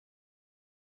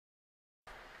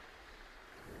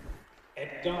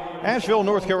Asheville,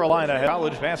 North Carolina had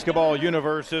college basketball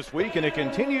universe this week, and it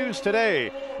continues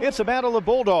today. It's a battle of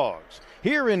Bulldogs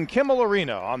here in Kimmel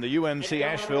Arena on the UNC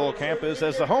Asheville campus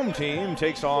as the home team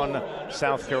takes on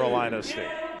South Carolina State.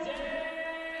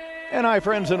 And hi,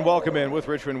 friends, and welcome in with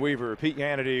Richmond Weaver. Pete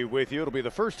Yannity with you. It'll be the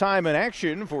first time in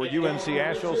action for UNC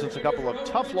Asheville since a couple of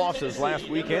tough losses last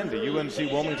weekend to UNC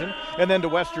Wilmington and then to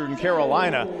Western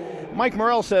Carolina. Mike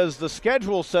Morrell says the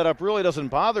schedule setup really doesn't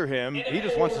bother him. He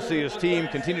just wants to see his team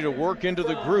continue to work into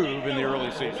the groove in the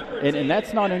early season. And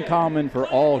that's not uncommon for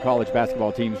all college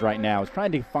basketball teams right now. It's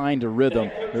trying to find a rhythm.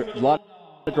 There's a lot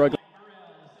of struggling.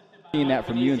 Seeing that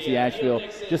from UNC Asheville,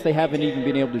 just they haven't even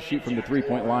been able to shoot from the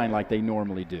three-point line like they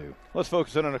normally do. Let's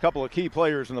focus in on a couple of key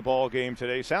players in the ball game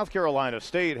today. South Carolina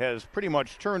State has pretty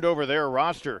much turned over their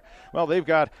roster. Well, they've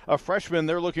got a freshman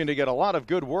they're looking to get a lot of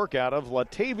good work out of,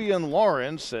 Latavian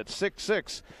Lawrence at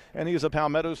 6'6", and he's a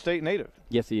Palmetto State native.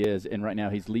 Yes, he is, and right now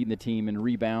he's leading the team in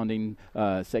rebounding,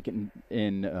 second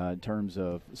in terms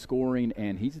of scoring,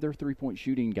 and he's their three-point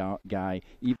shooting guy,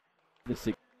 even the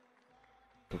sixth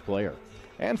player.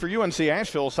 And for UNC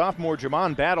Asheville, sophomore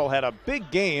Jamon Battle had a big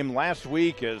game last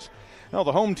week as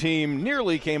the home team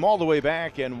nearly came all the way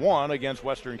back and won against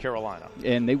Western Carolina.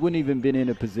 And they wouldn't even been in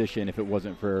a position if it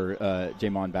wasn't for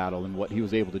Jamon Battle and what he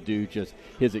was able to do, just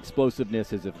his explosiveness,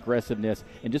 his aggressiveness,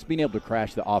 and just being able to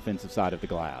crash the offensive side of the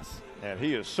glass. And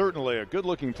he is certainly a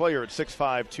good-looking player at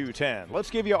 6'5", 210.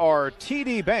 Let's give you our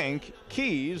TD Bank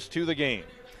keys to the game.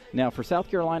 Now, for South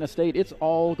Carolina State, it's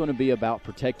all going to be about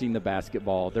protecting the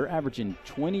basketball. They're averaging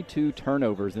 22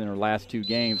 turnovers in their last two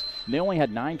games, and they only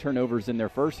had 9 turnovers in their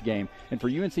first game. And for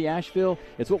UNC Asheville,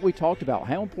 it's what we talked about,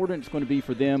 how important it's going to be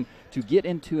for them to get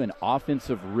into an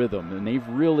offensive rhythm. And they've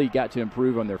really got to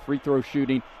improve on their free throw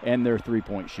shooting and their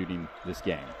three-point shooting this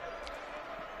game.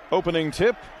 Opening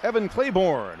tip, Evan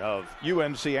Claiborne of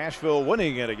UNC Asheville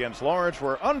winning it against Lawrence.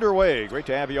 We're underway. Great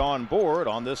to have you on board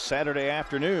on this Saturday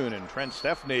afternoon. And Trent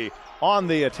Stepney on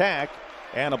the attack,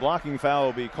 and a blocking foul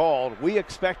will be called. We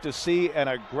expect to see an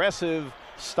aggressive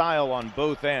style on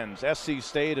both ends. SC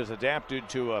State has adapted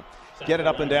to a get it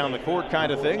up and down the court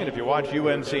kind of thing. And if you watch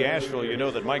UNC Asheville, you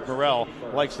know that Mike Morrell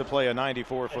likes to play a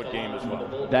 94-foot game as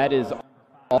well. That is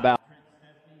all about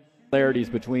similarities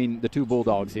between the two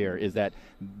Bulldogs here is that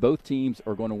both teams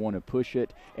are going to want to push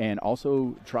it and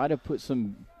also try to put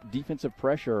some defensive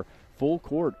pressure full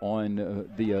court on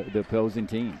the opposing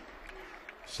team.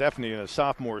 Stephanie in a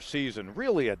sophomore season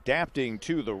really adapting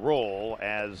to the role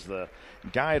as the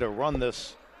guy to run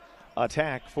this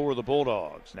attack for the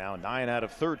Bulldogs. Now 9 out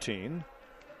of 13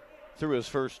 through his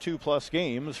first 2+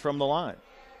 games from the line.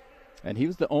 And he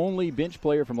was the only bench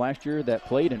player from last year that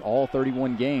played in all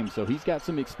 31 games. So he's got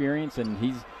some experience, and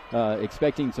he's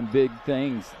expecting some big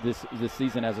things this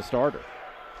season as a starter.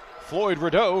 Floyd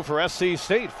Rideau for SC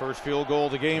State. First field goal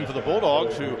of the game for the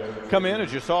Bulldogs, who come in,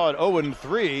 as you saw, at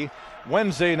 0-3.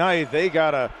 Wednesday night, they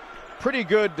got a pretty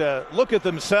good look at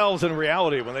themselves in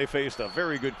reality when they faced a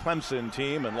very good Clemson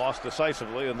team and lost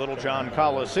decisively in Little John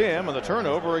Coliseum and the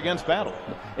turnover against Battle.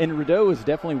 And Rideau is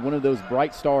definitely one of those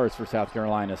bright stars for South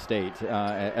Carolina State.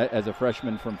 As a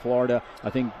freshman from Florida,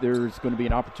 I think there's going to be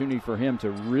an opportunity for him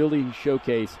to really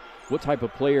showcase what type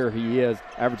of player he is,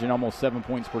 averaging almost 7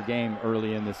 points per game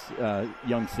early in this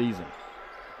young season.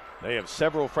 They have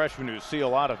several freshmen who see a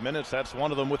lot of minutes. That's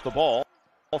one of them with the ball.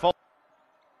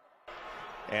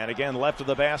 And again, left of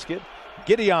the basket,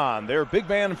 Gideon, their big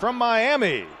man from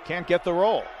Miami, can't get the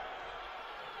roll.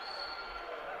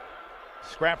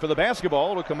 Scrap for the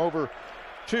basketball to come over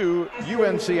to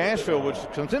UNC Asheville, which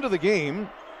comes into the game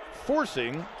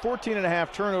forcing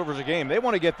 14.5 turnovers a game. They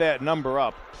want to get that number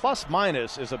up. Plus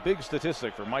minus is a big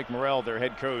statistic for Mike Morrell, their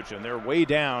head coach, and they're way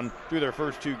down through their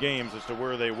first 2 games as to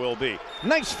where they will be.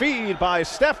 Nice feed by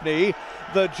Stepney.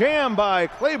 The jam by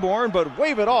Claiborne, but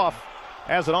wave it off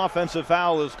as an offensive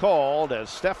foul is called as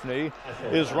Stepney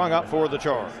is rung up for the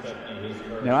charge.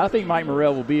 Now, I think Mike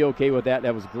Morrell will be okay with that.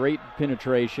 That was great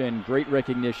penetration, great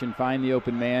recognition, find the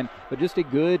open man, but just a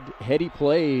good heady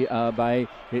play by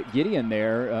Gideon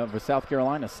there for South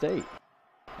Carolina State.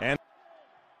 And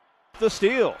the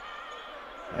steal.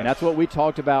 And that's what we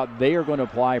talked about. They are going to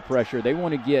apply pressure. They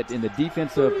want to get in the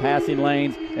defensive passing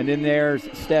lanes. And then there's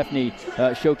Stepney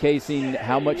showcasing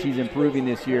how much he's improving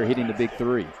this year, hitting the big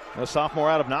 3. The sophomore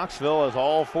out of Knoxville has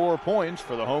all 4 points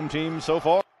for the home team so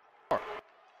far.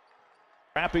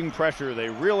 Wrapping pressure, they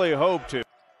really hope to.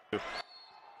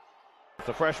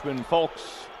 The freshman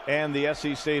Fulks and the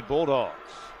SC State Bulldogs.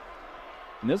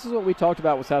 And this is what we talked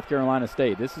about with South Carolina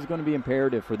State. This is going to be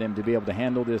imperative for them to be able to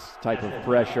handle this type of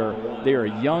pressure. They're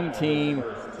a young team.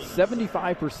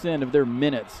 75% of their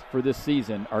minutes for this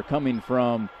season are coming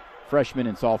from freshman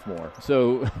and sophomore.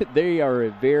 So they are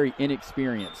a very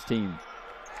inexperienced team.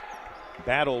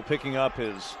 Battle picking up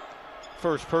his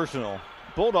first personal.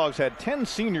 Bulldogs had 10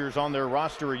 seniors on their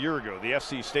roster a year ago, the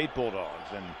SC State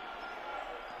Bulldogs. And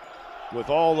with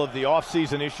all of the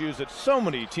offseason issues that so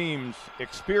many teams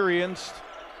experienced,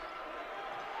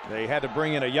 they had to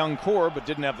bring in a young core but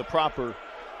didn't have the proper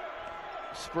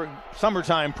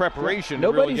summertime preparation.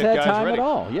 Nobody's to really had get guys time ready. at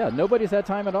all. Yeah, nobody's had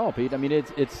time at all, Pete. I mean,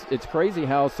 it's crazy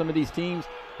how some of these teams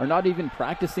are not even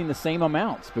practicing the same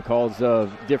amounts because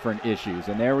of different issues.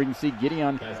 And there we can see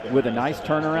Gideon with a nice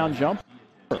turnaround jump.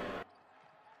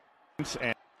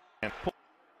 And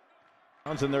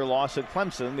in their loss at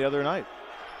Clemson the other night.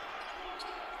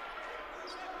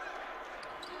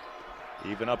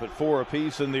 Even up at 4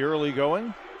 apiece in the early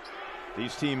going.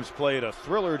 These teams played a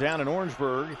thriller down in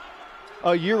Orangeburg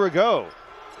a year ago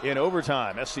in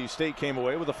overtime. SC State came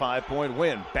away with a 5-point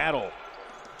win. Battle.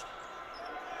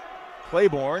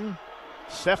 Claiborne,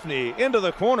 Stepney into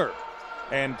the corner.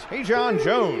 And Tajon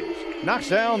Jones knocks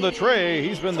down the tray.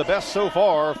 He's been the best so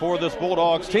far for this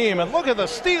Bulldogs team. And look at the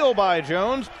steal by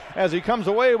Jones as he comes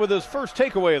away with his first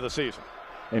takeaway of the season.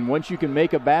 And once you can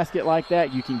make a basket like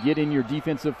that, you can get in your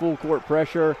defensive full court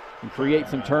pressure and create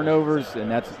some turnovers, and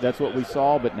that's what we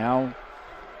saw. But now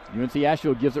UNC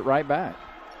Asheville gives it right back.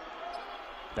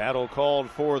 Battle called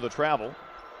for the travel.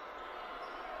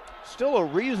 Still a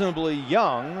reasonably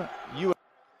young UNC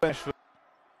Asheville.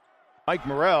 Mike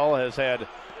Morrell has had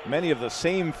many of the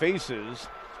same faces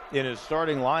in his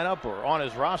starting lineup or on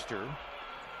his roster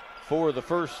for the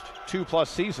first 2+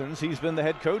 seasons. He's been the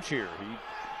head coach here.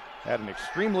 He had an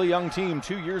extremely young team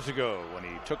 2 years ago when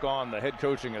he took on the head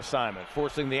coaching assignment,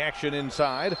 forcing the action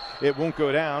inside. It won't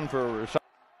go down for.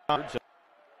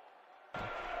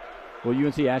 Well,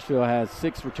 UNC Asheville has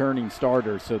 6 returning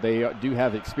starters, so they do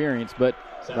have experience. But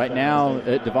right now,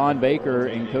 Devon Baker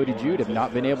and Cody Jude have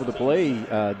not been able to play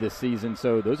this season.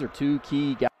 So those are 2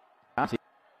 key guys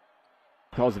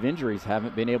because of injuries,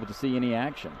 haven't been able to see any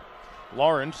action.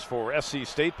 Lawrence for SC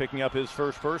State picking up his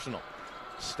first personal.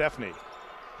 Stepney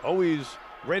always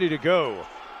ready to go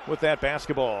with that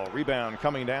basketball. Rebound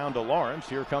coming down to Lawrence.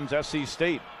 Here comes SC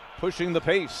State pushing the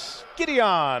pace.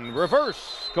 Gideon,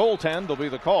 reverse. Goaltend will be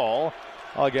the call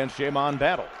against Jamon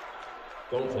Battle.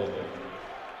 Goaltending.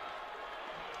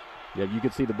 Yeah, you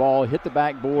could see the ball hit the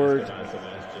backboard,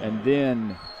 and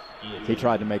then he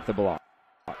tried to make the block.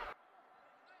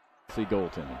 See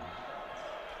goaltending.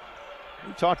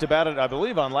 We talked about it, I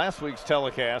believe, on last week's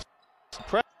telecast.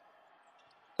 Press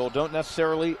don't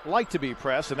necessarily like to be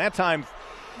pressed, and that time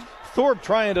Thorpe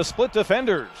trying to split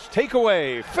defenders.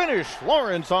 Takeaway, finish.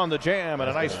 Lawrence on the jam, and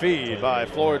a nice feed by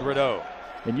Floyd Rideau.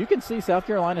 And you can see South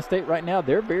Carolina State right now,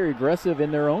 they're very aggressive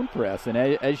in their own press. And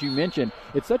as you mentioned,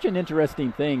 it's such an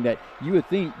interesting thing that you would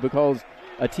think because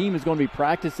a team is going to be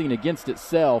practicing against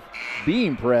itself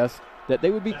being pressed, that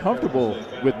they would be comfortable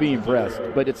with being pressed.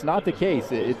 But it's not the case.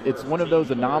 It's one of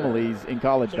those anomalies in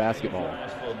college basketball.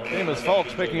 Amos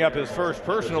Fulks picking up his first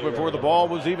personal before the ball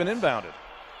was even inbounded.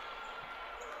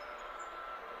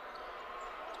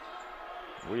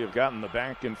 We have gotten the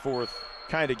back and forth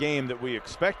kind of game that we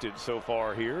expected so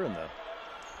far here in the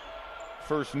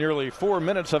first nearly 4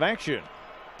 minutes of action.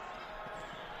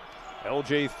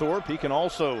 LJ Thorpe, he can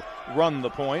also run the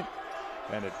point,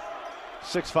 and at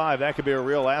 6'5", that could be a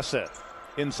real asset.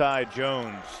 Inside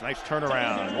Jones, nice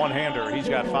turnaround, one-hander. He's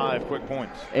got 5 quick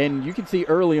points. And you can see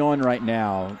early on right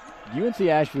now, UNC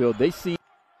Asheville, they see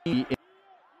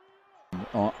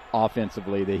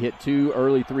offensively. They hit 2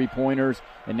 early 3-pointers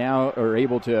and now are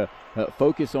able to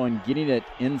focus on getting it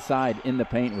inside in the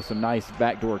paint with some nice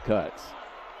backdoor cuts.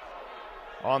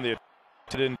 On the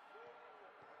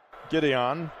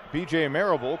Gideon, B.J.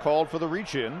 Marable called for the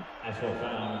reach-in. Asheville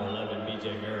foul number 11,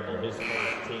 B.J. Marable, his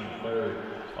first, team third.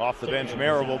 Off the bench,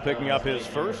 Marable picking up his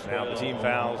first. Now the team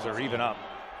fouls are even up.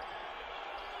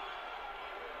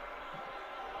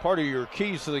 Part of your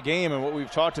keys to the game and what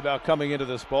we've talked about coming into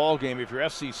this ball game, if you're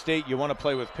SC State, you want to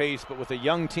play with pace, but with a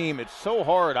young team, it's so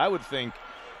hard, I would think,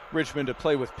 Richmond, to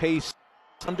play with pace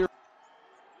under.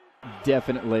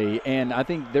 Definitely, and I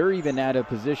think they're even at a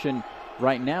position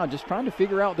right now just trying to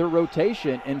figure out their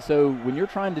rotation, and so when you're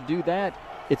trying to do that,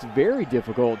 it's very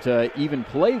difficult to even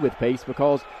play with pace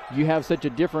because you have such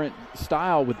a different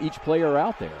style with each player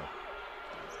out there.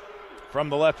 From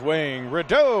the left wing,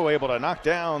 Rideau able to knock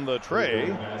down the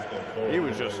tray. He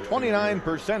was just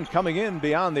 29% coming in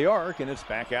beyond the arc, and it's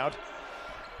back out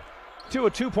to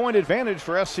a 2-point advantage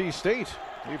for SC State.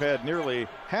 We've had nearly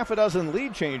half a dozen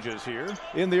lead changes here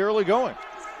in the early going.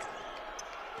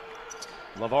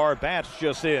 LeVar Batts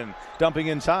just in, dumping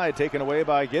inside, taken away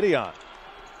by Gideon.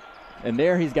 And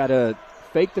there he's got to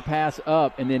fake the pass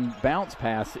up and then bounce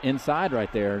pass inside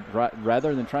right there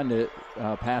rather than trying to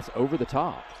pass over the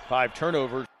top. 5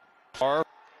 turnovers are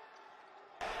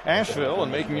Asheville,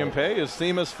 and making him pay is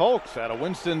Themis Folks out of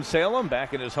Winston-Salem,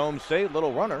 back in his home state,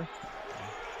 little runner.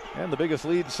 And the biggest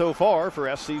lead so far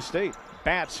for SC State.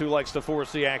 Batts, who likes to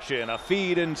force the action. A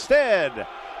feed instead.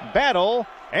 Battle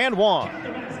and one.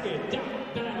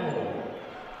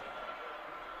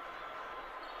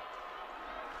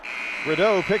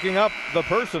 Rideau picking up the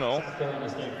personal.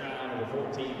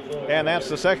 And that's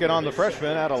the second on the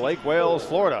freshman out of Lake Wales,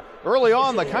 Florida. Early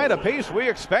on, the kind of pace we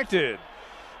expected.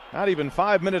 Not even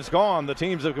 5 minutes gone, the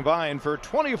teams have combined for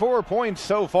 24 points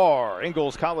so far.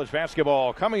 Ingles College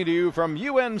basketball coming to you from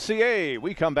UNCA.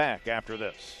 We come back after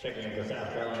this.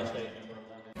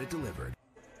 Delivered.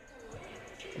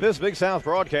 This Big South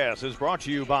broadcast is brought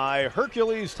to you by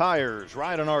Hercules Tires.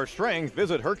 Ride on our strength.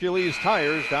 Visit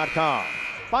HerculesTires.com.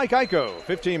 By Geico,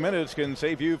 15 minutes can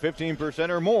save you 15%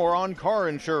 or more on car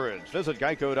insurance. Visit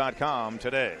Geico.com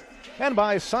today. And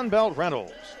by Sunbelt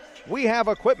Rentals. We have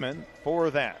equipment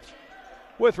for that.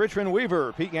 With Richmond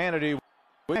Weaver, Pete Hannity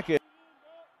back at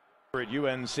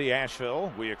UNC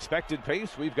Asheville. We expected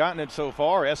pace. We've gotten it so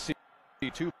far.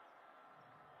 SC2.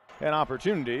 An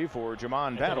opportunity for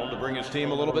Jamon Battle to bring his team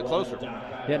a little bit closer.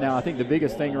 Yeah, now I think the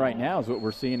biggest thing right now is what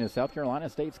we're seeing is South Carolina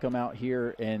State's come out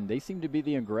here and they seem to be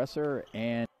the aggressor,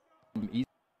 and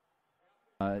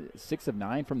 6 of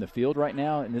 9 from the field right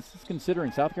now, and this is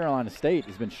considering South Carolina State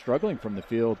has been struggling from the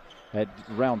field at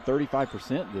around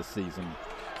 35% this season.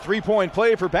 3-point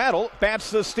play for Battle.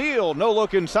 Bats the steal. No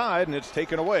look inside, and it's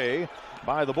taken away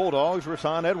by the Bulldogs,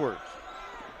 Rasan Edwards.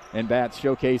 And Bats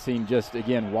showcasing just,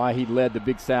 again, why he led the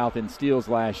Big South in steals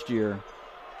last year.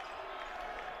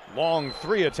 Long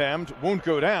 3 attempt. Won't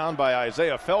go down by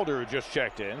Isaiah Felder, who just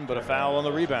checked in, but a foul on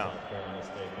the rebound.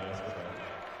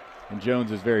 And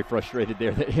Jones is very frustrated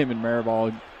there that him and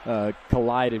Mariball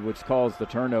collided, which caused the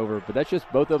turnover. But that's just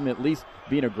both of them at least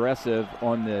being aggressive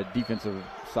on the defensive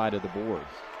side of the boards.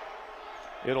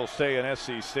 It'll stay in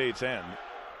SC State's end.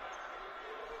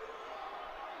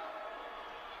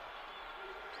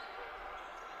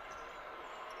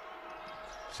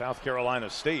 South Carolina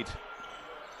State,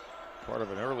 part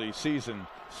of an early season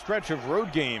stretch of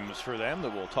road games for them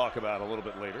that we'll talk about a little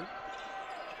bit later.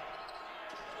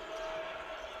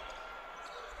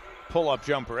 Pull-up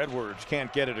jumper, Edwards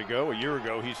can't get it to go. A year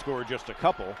ago, he scored just a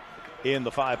couple in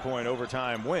the 5-point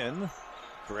overtime win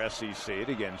for SC State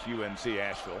against UNC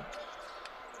Asheville.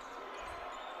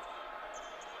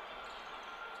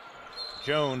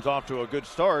 Jones off to a good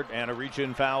start, and a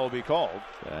reach-in foul will be called.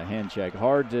 Hand check.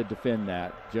 Hard to defend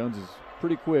that. Jones is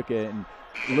pretty quick and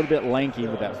a little bit lanky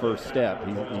with that first step.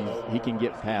 He can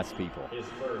get past people.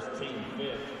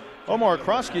 Omar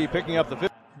Krosky picking up the 5th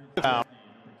foul.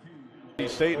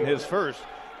 State in his first,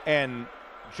 and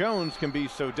Jones can be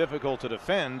so difficult to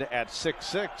defend at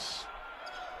 6'6",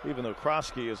 even though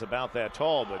Krosky is about that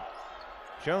tall. But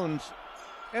Jones,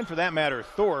 and for that matter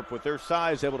Thorpe, with their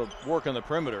size, able to work on the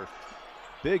perimeter.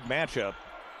 Big matchup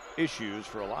issues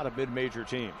for a lot of mid-major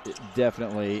teams.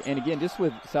 Definitely. And again, just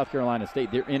with South Carolina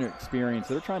State, they're inexperienced.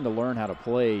 They're trying to learn how to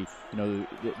play,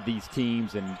 these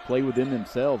teams and play within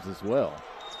themselves as well.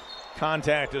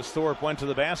 Contact as Thorpe went to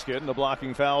the basket, and the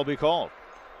blocking foul will be called.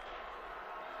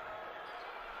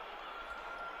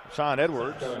 Rasan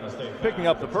Edwards picking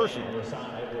up the person.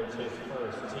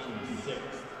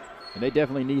 And they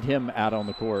definitely need him out on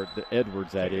the court,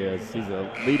 Edwards that is. He's a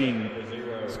leading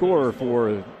scorer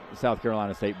for South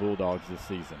Carolina State Bulldogs this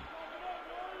season.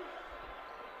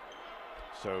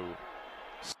 So,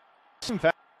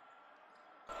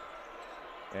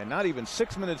 and not even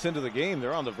 6 minutes into the game,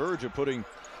 they're on the verge of putting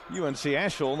UNC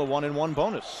Asheville in the 1-1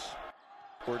 bonus.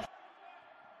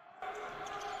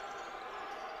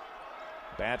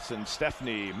 Batts and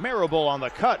Stepney. Marable on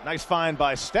the cut. Nice find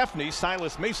by Stepney.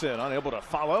 Silas Mason unable to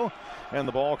follow. And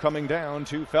the ball coming down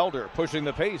to Felder. Pushing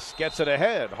the pace. Gets it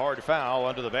ahead. Hard foul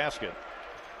under the basket.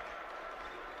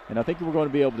 And I think we're going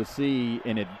to be able to see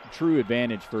a true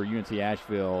advantage for UNC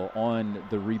Asheville on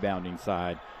the rebounding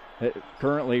side.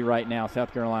 Currently, right now,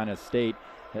 South Carolina State,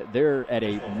 they're at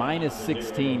a minus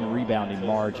 16 rebounding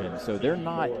margin. So they're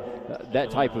not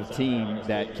that type of team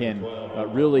that can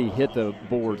really hit the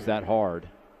boards that hard.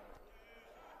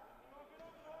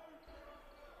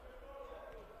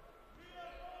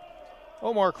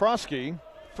 Omar Krosky,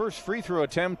 first free throw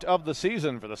attempt of the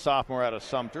season for the sophomore out of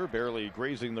Sumter, barely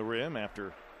grazing the rim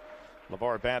after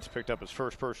LeVar Batts picked up his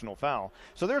first personal foul.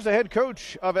 So there's the head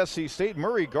coach of SC State,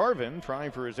 Murray Garvin, trying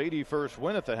for his 81st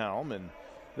win at the helm, and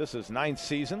this is 9th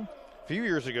season. few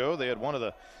years ago, they had one of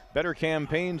the better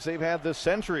campaigns they've had this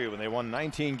century when they won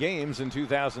 19 games in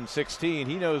 2016.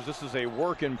 He knows this is a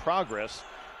work in progress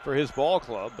for his ball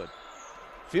club, but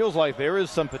feels like there is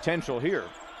some potential here.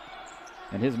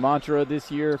 And his mantra this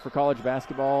year for college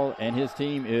basketball and his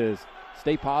team is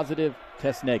stay positive,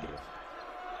 test negative.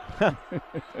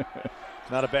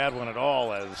 Not a bad one at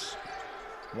all, as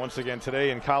once again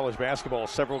today in college basketball,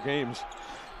 several games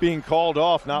being called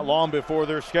off not long before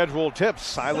their scheduled tips.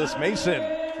 Silas Mason.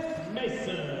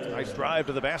 Nice drive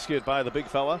to the basket by the big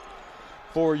fella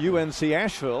for UNC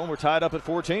Asheville. We're tied up at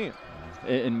 14.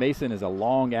 And Mason is a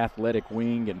long athletic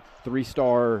wing and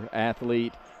three-star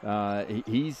athlete.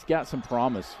 He's got some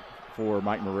promise for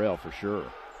Mike Morrell for sure.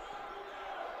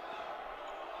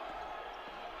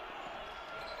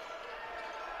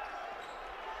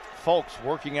 Fulks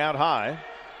working out high.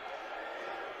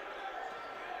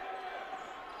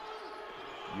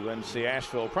 UNC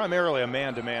Asheville, primarily a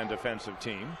man-to-man defensive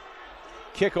team.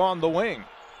 Kick on the wing.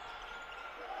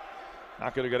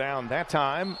 Not going to go down that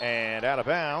time, and out of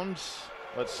bounds.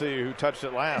 Let's see who touched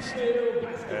it last.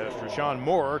 As Rashawn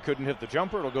Moore couldn't hit the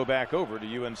jumper, it'll go back over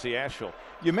to UNC Asheville.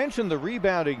 You mentioned the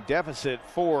rebounding deficit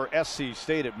for SC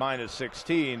State at minus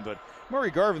 16, but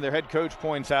Murray Garvin, their head coach,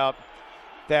 points out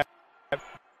that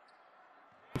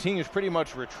teams pretty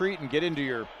much retreat and get into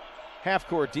your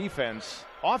half-court defense.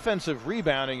 Offensive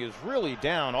rebounding is really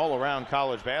down all around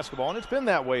college basketball, and it's been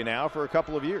that way now for a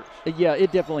couple of years. Yeah,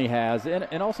 it definitely has.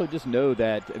 And also just know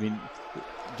that, I mean,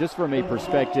 just from a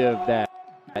perspective that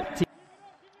team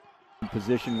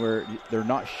position where they're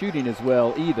not shooting as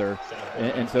well either.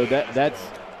 And so that's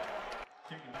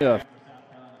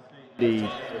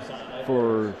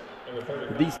for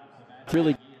these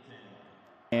really,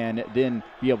 and then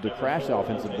be able to crash the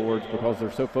offensive boards because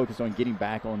they're so focused on getting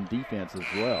back on defense as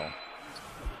well.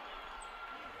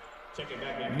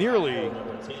 Nearly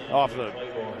off the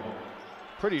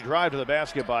pretty drive to the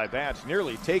basket by Batts,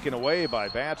 nearly taken away by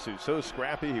Batts, who's so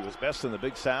scrappy. He was best in the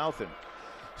Big South and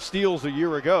steals a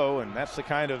year ago, and that's the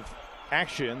kind of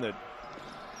action that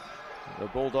the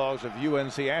Bulldogs of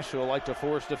UNC Asheville like to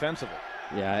force defensively.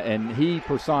 Yeah, and he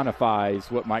personifies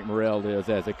what Mike Morrell is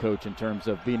as a coach in terms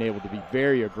of being able to be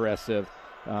very aggressive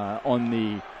on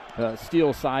the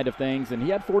steal side of things. And he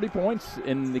had 40 points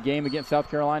in the game against South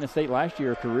Carolina State last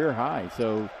year, a career high.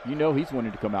 So you know he's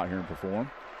wanting to come out here and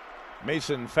perform.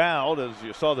 Mason fouled as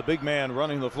you saw the big man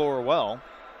running the floor well.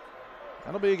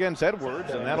 That'll be against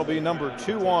Edwards, and that'll be number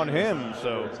 2 on him.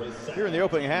 So here in the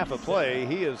opening half of play,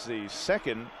 he is the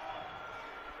second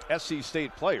SC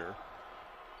State player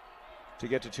to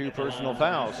get to 2 personal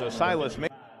fouls. So Silas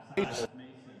Mason.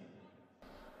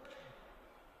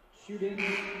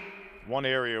 One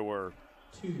area where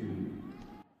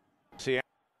Seattle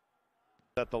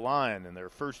at the line in their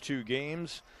first 2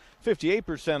 games,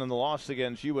 58% in the loss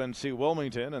against UNC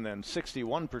Wilmington, and then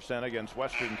 61% against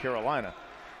Western Carolina.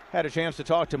 Had a chance to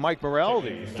talk to Mike Morrell,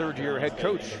 the third-year head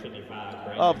coach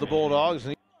of the Bulldogs,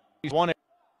 and he's won it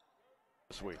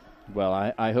this week. Well,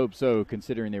 I hope so,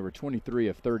 considering they were 23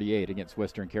 of 38 against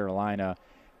Western Carolina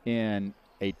in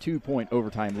a 2-point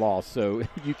overtime loss. So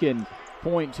you can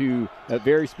point to a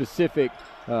very specific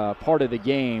part of the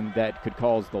game that could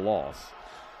cause the loss.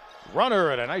 Runner,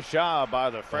 and a nice job by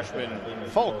the freshman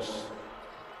Fulks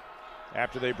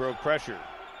after they broke pressure.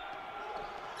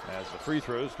 As the free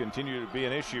throws continue to be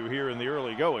an issue here in the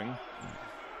early going.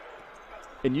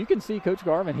 And you can see Coach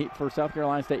Garvin for South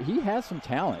Carolina State, he has some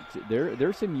talent.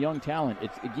 There's some young talent.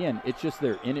 It's just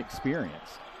their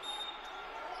inexperience.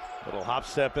 Little hop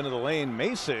step into the lane.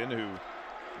 Mason, who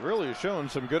really has shown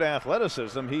some good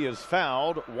athleticism, he is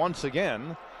fouled once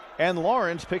again. And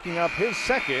Lawrence picking up his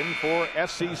second for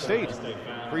SC State.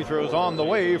 Free throws on the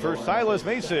way for Silas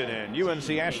Mason, and UNC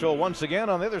Asheville once again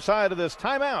on the other side of this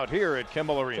timeout here at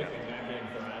Kimball Arena.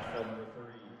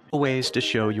 Ways to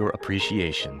show your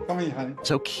appreciation.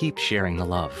 So keep sharing the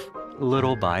love,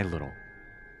 little by little.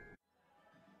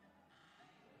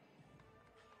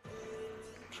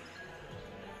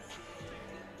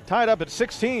 Tied up at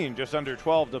 16, just under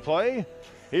 12 to play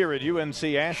here at UNC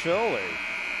Asheville. A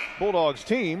Bulldogs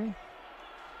team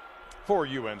for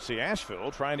UNC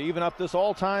Asheville trying to even up this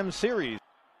all-time series.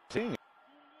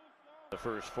 The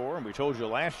first 4, and we told you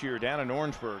last year down in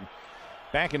Orangeburg,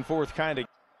 back and forth kind of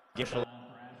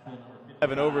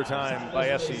have an overtime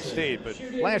by SC State, but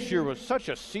last year was such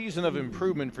a season of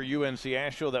improvement for UNC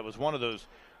Asheville. That was one of those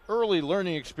early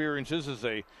learning experiences as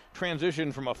they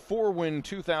transitioned from a 4-win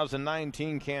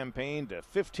 2019 campaign to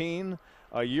 15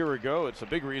 a year ago. It's a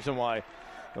big reason why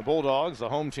the Bulldogs, the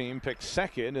home team, picked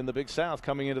second in the Big South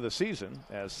coming into the season,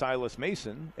 as Silas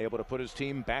Mason able to put his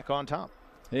team back on top.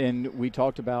 And we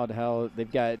talked about how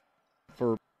they've got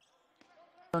for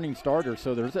returning starter,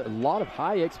 so there's a lot of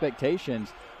high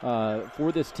expectations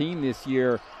for this team this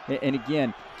year. And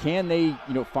again, can they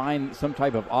find some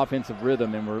type of offensive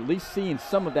rhythm? And we're at least seeing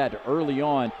some of that early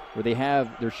on, where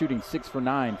they're shooting 6 for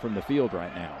 9 from the field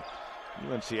right now.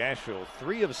 UNC Asheville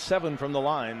 3 of 7 from the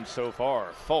line so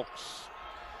far. Fulks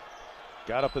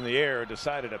got up in the air,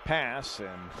 decided to pass, and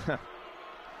a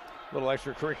little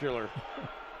extracurricular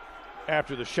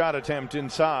after the shot attempt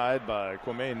inside by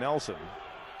Kwame Nelson.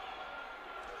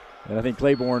 And I think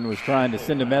Claiborne was trying to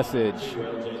send a message: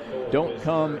 don't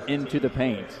come into the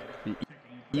paint.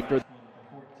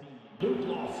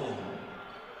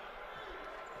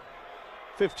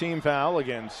 15 foul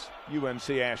against UNC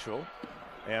Asheville.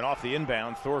 And off the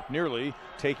inbound, Thorpe nearly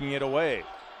taking it away.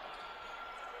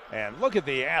 And look at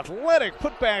the athletic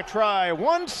putback try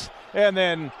once, and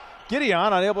then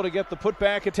Gideon unable to get the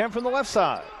putback attempt from the left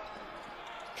side.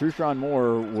 Trushawn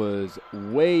Moore was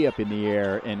way up in the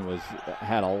air and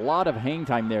had a lot of hang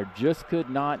time there, just could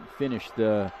not finish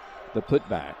the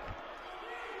putback.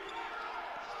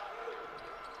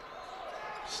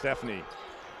 Stephanie.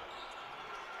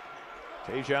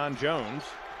 Tajon Jones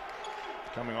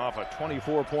coming off a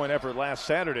 24-point effort last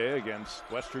Saturday against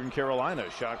Western Carolina.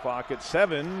 Shot clock at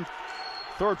 7.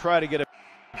 Thorpe tried to get a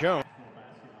Jones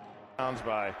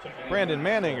by Brandon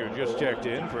Manning, who just checked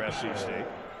in for SC State.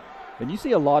 And you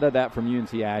see a lot of that from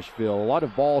UNC Asheville, a lot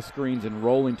of ball screens and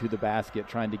rolling to the basket,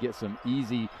 trying to get some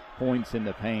easy points in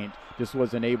the paint. Just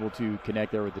wasn't able to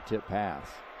connect there with the tip pass.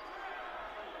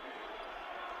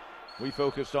 We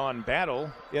focused on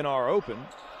Battle in our open.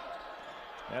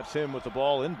 That's him with the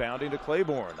ball inbounding to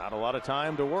Claiborne. Not a lot of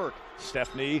time to work.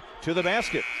 Stephanie to the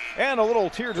basket. And a little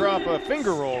teardrop, a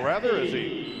finger roll rather, as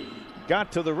he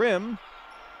got to the rim.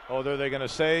 Oh, are they going to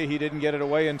say he didn't get it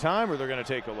away in time, or they're going to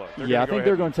take a look? I think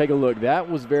they're going to take a look. That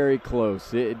was very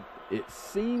close. It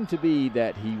seemed to be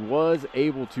that he was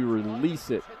able to release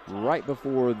it right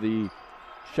before the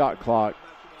shot clock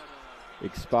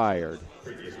expired.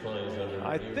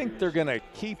 I think they're going to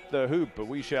keep the hoop, but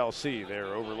we shall see.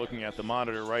 They're overlooking at the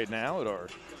monitor right now at our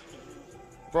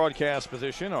broadcast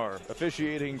position. Our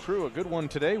officiating crew, a good one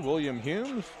today, William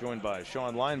Humes, joined by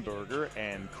Sean Lineberger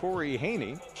and Corey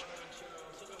Haney.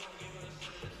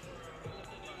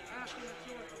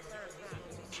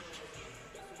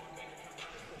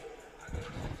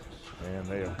 And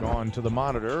they have gone to the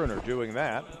monitor and are doing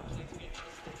that.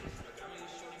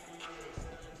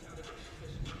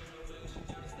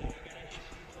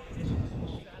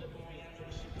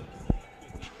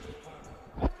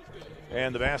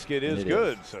 And the basket is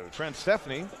good. So Trent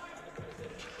Stephanie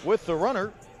with the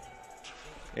runner,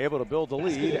 able to build the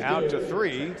lead out to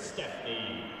 3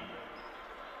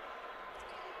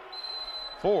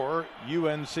 for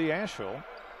UNC Asheville.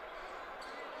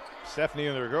 Stephanie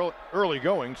in their early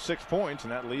going, 6 points,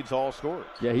 and that leads all scorers.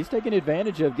 Yeah, he's taking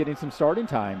advantage of getting some starting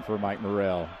time for Mike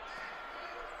Morrell.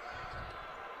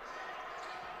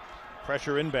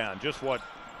 Pressure inbound, just what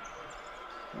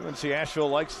UNC Asheville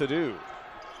likes to do.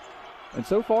 And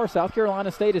so far, South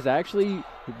Carolina State has actually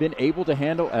been able to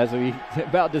handle, as we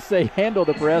about to say, handle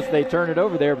the press. They turn it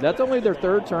over there, but that's only their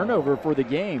 3rd turnover for the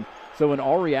game. So in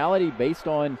all reality, based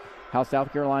on how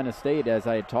South Carolina State, as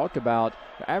I had talked about,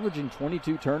 averaging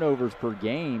 22 turnovers per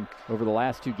game over the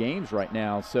last 2 games right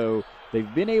now. So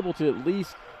they've been able to at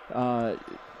least,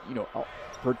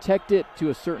 protect it to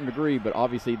a certain degree, but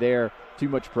obviously there, too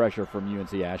much pressure from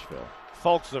UNC Asheville.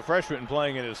 Fulks, the freshman,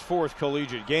 playing in his 4th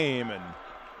collegiate game, and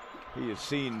he has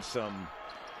seen some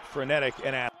frenetic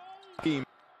and athletic team.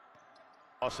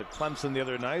 Lost at Clemson the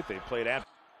other night. They played at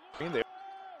the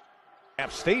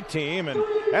App State team, and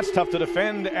that's tough to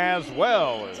defend as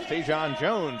well. As Tajon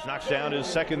Jones knocks down his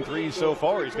 2nd 3 so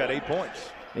far. He's got 8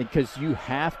 points. Because you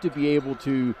have to be able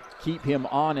to keep him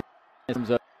on in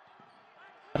terms of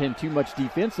not him too much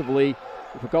defensively,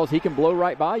 because he can blow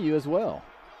right by you as well.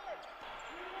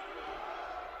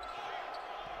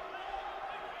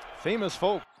 Famous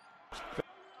folk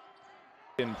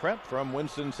in prep from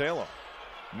Winston-Salem.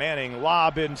 Manning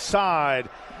lob inside.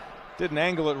 Didn't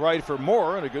angle it right for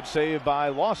Moore, and a good save by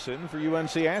Lawson for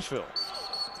UNC Asheville.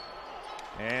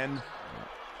 And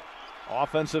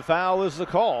offensive foul is the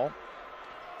call.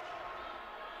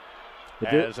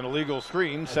 As an illegal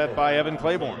screen set by Evan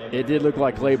Claiborne. It did look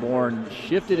like Claiborne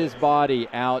shifted his body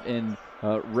out and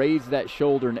raised that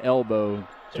shoulder and elbow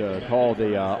to call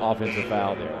the offensive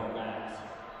foul there.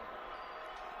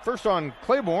 First on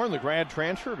Claiborne, the grad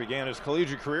transfer, began his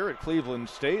collegiate career at Cleveland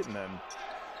State, and then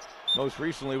most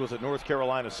recently was at North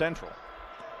Carolina Central.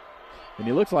 And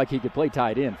he looks like he could play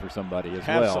tight end for somebody as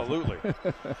well. Absolutely.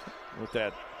 With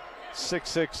that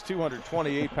 6'6",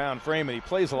 228-pound frame, and he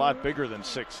plays a lot bigger than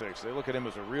 6'6". They look at him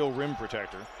as a real rim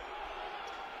protector.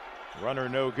 Runner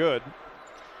no good.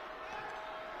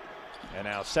 And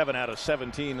now 7 out of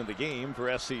 17 in the game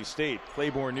for SC State.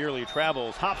 Claiborne nearly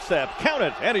travels, hop step, count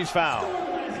it, and he's fouled.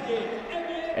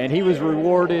 And he was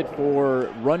rewarded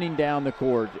for running down the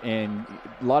court. And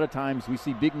a lot of times we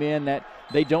see big men that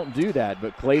they don't do that.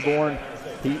 But Claiborne,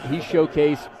 he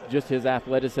showcased just his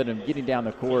athleticism, getting down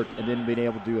the court and then being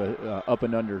able to do a up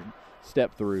and under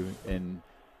step through and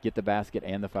get the basket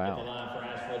and the foul.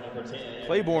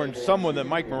 Claiborne, someone that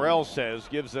Mike Morrell says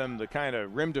gives them the kind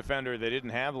of rim defender they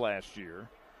didn't have last year.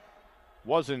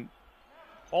 Wasn't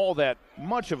all that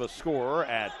much of a scorer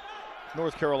at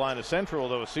North Carolina Central,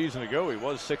 though a season ago he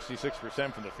was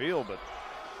 66% from the field, but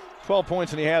 12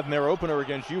 points and he had in their opener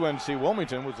against UNC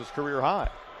Wilmington was his career high.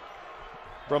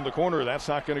 From the corner, that's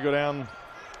not going to go down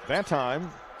that time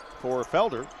for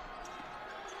Felder.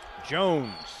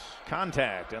 Jones,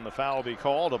 contact, and the foul will be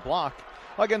called, a block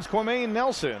against Quamaine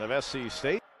Nelson of SC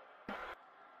State.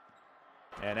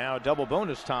 And now double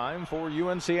bonus time for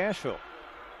UNC Asheville.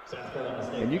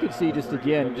 And you can see just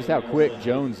again just how quick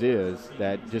Jones is,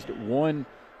 that just one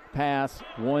pass,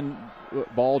 one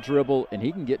ball dribble, and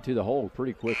he can get to the hole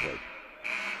pretty quickly.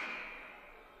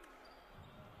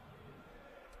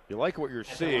 You like what you're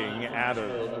seeing out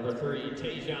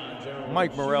of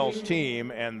Mike Morrell's team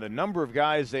and the number of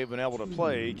guys they've been able to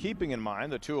play, keeping in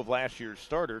mind the two of last year's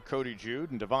starter, Cody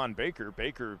Jude and Devon Baker.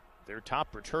 Baker, their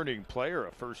top returning player,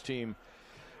 a first-team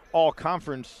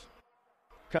all-conference.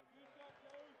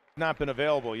 Not been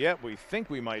available yet. We think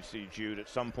we might see Jude at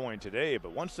some point today,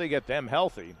 but once they get them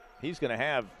healthy, he's going to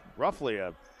have roughly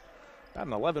about an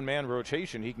 11-man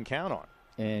rotation he can count on.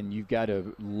 And you've got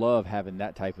to love having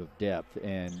that type of depth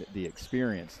and the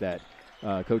experience that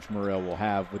Coach Morrell will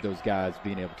have with those guys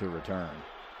being able to return.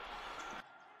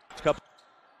 Couple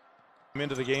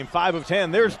into the game, 5 of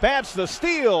 10. There's Batts, the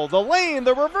steal, the lane,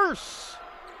 the reverse,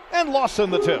 and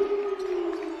Lawson the tip.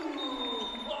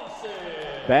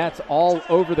 Batts all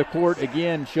over the court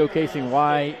again, showcasing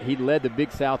why he led the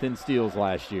Big South in steals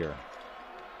last year.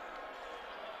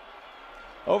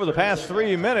 Over the past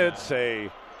 3 minutes, a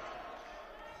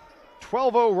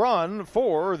 12-0 run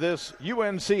for this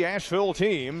UNC Asheville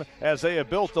team as they have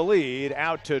built the lead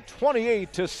out to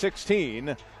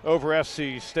 28-16 over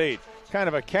SC State. Kind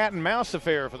of a cat and mouse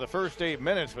affair for the first 8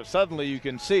 minutes, but suddenly you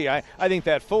can see, I think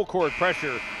that full court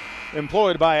pressure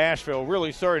employed by Asheville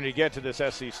really starting to get to this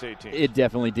SC State team. It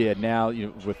definitely did. Now,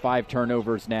 with 5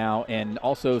 turnovers now, and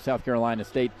also South Carolina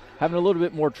State having a little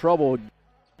bit more trouble.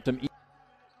 Some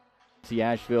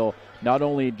Asheville, not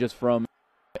only just from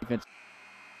defense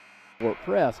court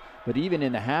press, but even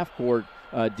in the half-court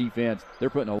defense, they're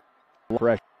putting a lot of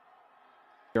pressure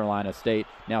on Carolina State.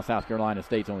 Now South Carolina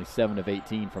State's only 7 of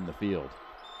 18 from the field.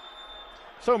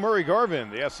 So Murray Garvin,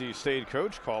 the SC State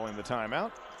coach, calling the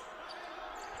timeout.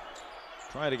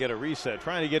 Trying to get a reset,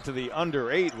 trying to get to the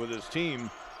under 8 with his team.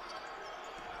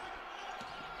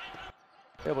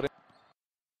 Able to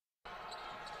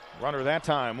runner that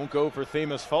time, won't go for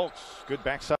Themis Fultz. Good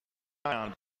backside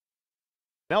down.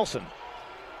 Nelson.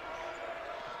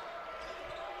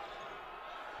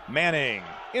 Manning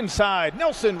inside.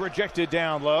 Nelson rejected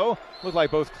down low. Looked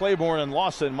like both Claiborne and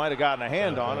Lawson might have gotten a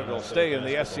hand on it. It'll stay in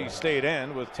the SC State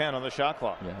end with 10 on the shot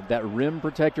clock. Yeah, that rim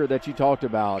protector that you talked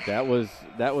about, that was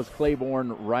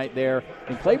Claiborne right there.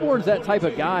 And Claiborne's that type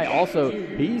of guy also.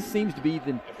 He seems to be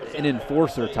an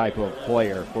enforcer type of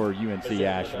player for UNC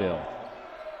Asheville.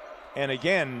 And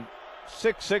again,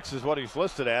 6'6" is what he's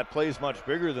listed at. Plays much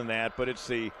bigger than that, but it's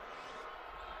the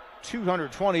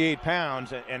 228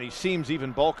 pounds, and he seems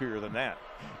even bulkier than that.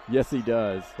 Yes, he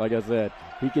does. Like I said,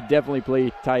 he could definitely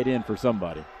play tight end for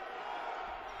somebody.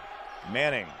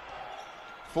 Manning,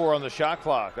 4 on the shot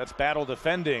clock. That's battle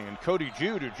defending. And Cody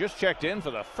Jude, who just checked in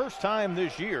for the first time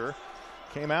this year,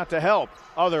 came out to help.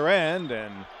 Other end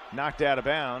and knocked out of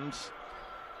bounds.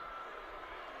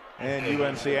 And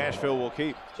UNC Asheville will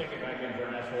keep.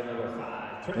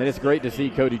 And it's great to see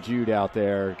Cody Jude out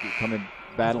there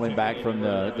battling back from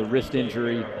the wrist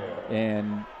injury.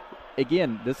 And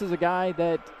again, this is a guy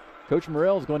that Coach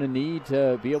Morrell is going to need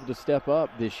to be able to step up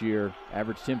this year.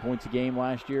 Averaged 10 points a game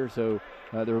last year, so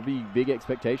there will be big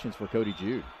expectations for Cody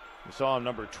Jude. We saw him,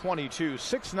 number 22,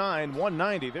 6'9",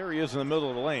 190. There he is in the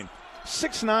middle of the lane.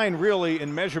 6'9" really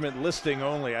in measurement listing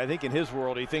only. I think in his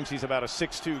world he thinks he's about a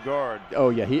 6'2" guard. Oh,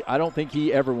 yeah. I don't think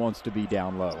he ever wants to be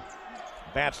down low.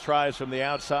 Batts tries from the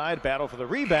outside, battle for the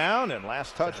rebound, and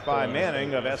last touch by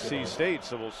Manning of SC State.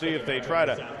 So we'll see if they try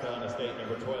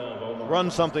to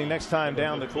run something next time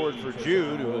down the court for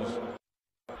Jude, who was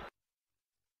a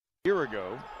year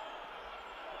ago.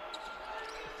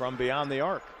 from beyond the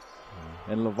arc.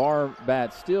 And LeVar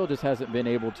Batts still just hasn't been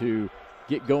able to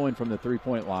get going from the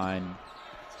three-point line.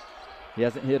 He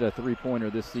hasn't hit a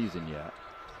three-pointer this season yet.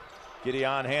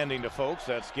 Gideon handing to Folks.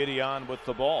 That's Gideon with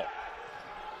the ball.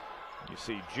 You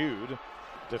see Jude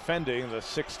defending the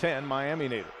 6'10 Miami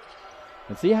native.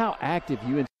 And see how active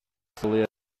UNC is.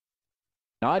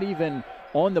 Not even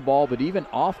on the ball, but even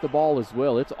off the ball as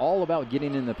well. It's all about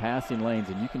getting in the passing lanes,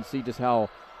 and you can see just how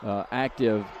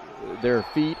active their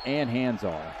feet and hands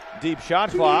are. Deep shot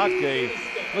clock. They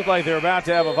look like they're about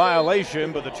to have a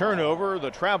violation, but the turnover, the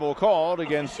travel called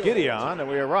against Gideon, and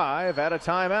we arrive at a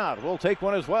timeout. We'll take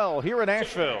one as well here in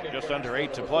Asheville. Just under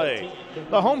 8 to play.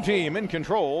 The home team in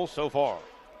control so far.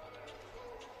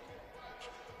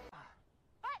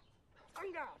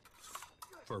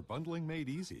 For bundling made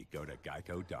easy, go to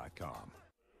geico.com.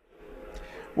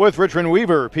 With Richmond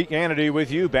Weaver, Pete Hannity with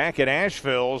you back at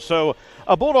Asheville. So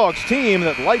a Bulldogs team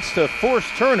that likes to force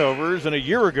turnovers, and a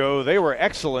year ago they were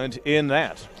excellent in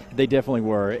that. They definitely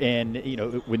were. And, you know,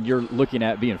 when you're looking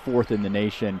at being 4th in the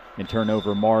nation in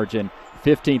turnover margin,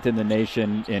 15th in the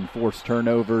nation in forced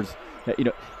turnovers, you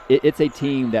know, it's a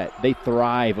team that they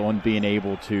thrive on being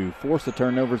able to force the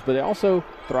turnovers, but they also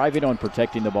thriving on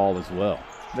protecting the ball as well.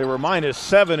 They were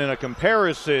 -7 in a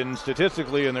comparison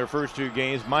statistically in their first 2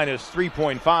 games,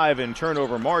 -3.5 in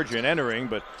turnover margin entering,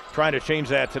 but trying to change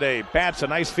that today. Batts, a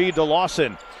nice feed to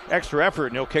Lawson. Extra effort,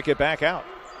 and he'll kick it back out.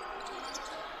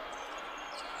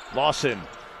 Lawson,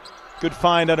 good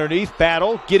find underneath.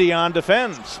 Battle, Gideon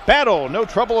defends. Battle, no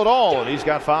trouble at all, and he's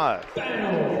got 5.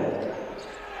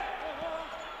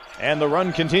 And the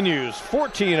run continues,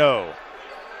 14-0.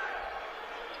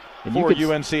 For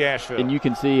UNC Asheville. And you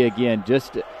can see, again,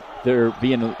 just they're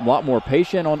being a lot more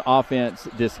patient on offense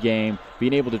this game,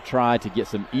 being able to try to get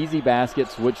some easy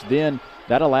baskets, which then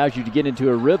that allows you to get into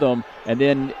a rhythm, and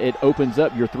then it opens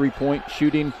up your three-point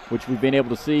shooting, which we've been able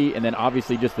to see, and then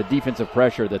obviously just the defensive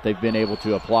pressure that they've been able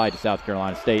to apply to South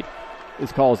Carolina State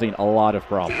is causing a lot of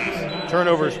problems.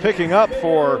 Turnovers picking up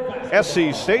for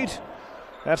SC State.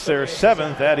 That's their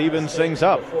 7th. That evens things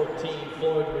up. 14,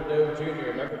 Floyd Rideau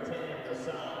Jr., number 10.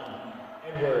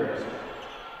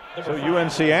 So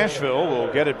UNC Asheville will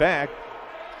get it back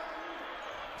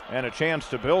and a chance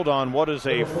to build on what is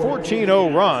a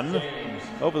 14-0 run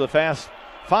over the past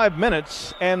 5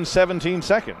 minutes and 17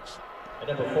 seconds. And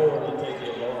number 4,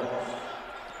 Latavian Lawrence.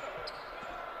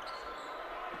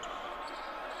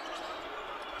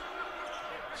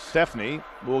 Stephanie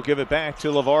will give it back to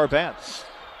LeVar Batts.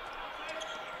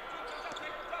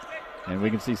 And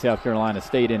we can see South Carolina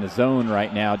State in a zone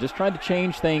right now, just trying to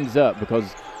change things up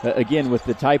because, again, with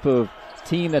the type of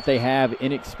team that they have,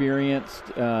 inexperienced,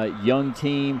 young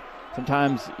team,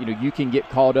 sometimes, you know, you can get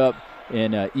caught up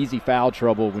in easy foul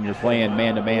trouble when you're playing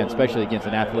man-to-man, especially against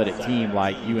an athletic team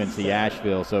like UNC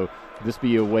Asheville. So this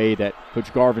be a way that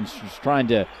Coach Garvin's just trying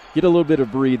to get a little bit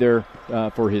of breather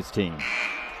for his team.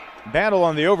 Battle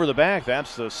on the over the back.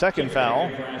 That's the second foul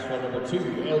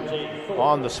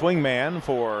on the swingman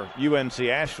for UNC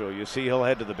Asheville. You see he'll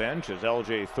head to the bench as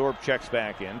LJ Thorpe checks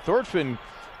back in. Thorpe's been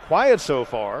quiet so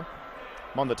far.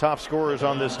 Among the top scorers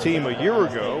on this team a year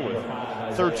ago with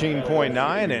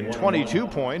 13.9 and 22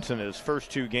 points in his first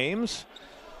 2 games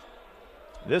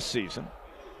this season.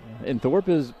 And Thorpe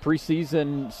is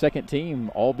preseason second team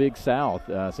All Big South.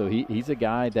 So he's a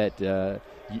guy that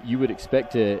you would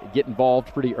expect to get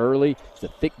involved pretty early. He's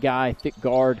a thick guy, thick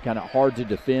guard, kind of hard to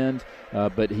defend,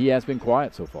 but he has been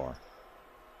quiet so far.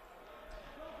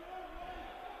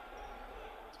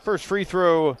 First free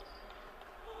throw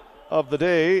of the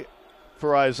day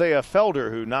for Isaiah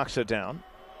Felder, who knocks it down.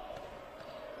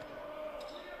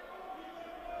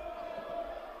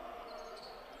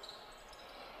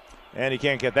 And he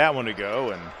can't get that one to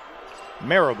go. And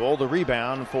Marable, the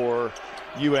rebound for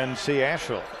UNC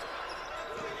Asheville.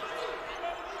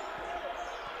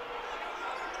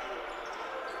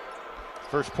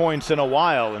 First points in a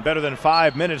while, and better than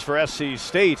 5 minutes for SC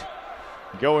State.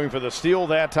 Going for the steal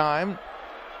that time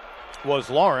was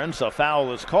Lawrence. A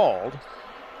foul is called.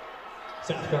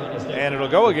 And it'll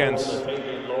go against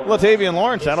Latavian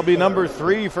Lawrence. That'll be number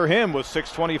 3 for him with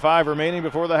 6:25 remaining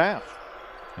before the half.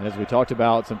 And as we talked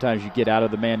about, sometimes you get out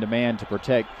of the man-to-man to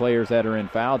protect players that are in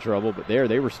foul trouble, but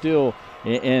they were still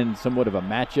in somewhat of a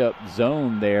matchup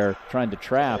zone there trying to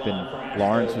trap, and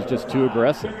Lawrence was just too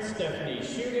aggressive.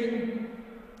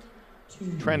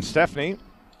 Trent Stepney,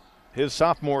 his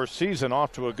sophomore season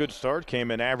off to a good start, came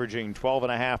in averaging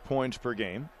 12.5 points per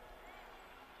game.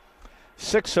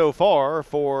 6 so far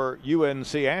for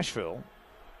UNC Asheville.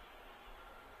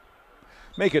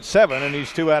 Make it 7, and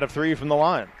he's 2 out of 3 from the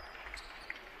line.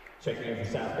 Checking in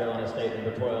for South Carolina State,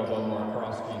 number 12, Omar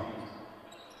Krosky.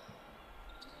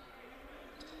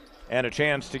 and a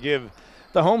chance to give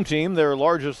the home team their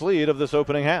largest lead of this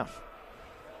opening half.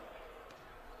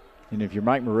 And if you're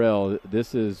Mike Morrell,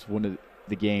 this is one of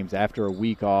the games after a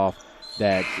week off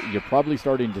that you're probably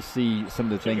starting to see some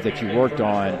of the things that you worked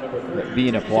on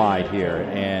being applied here.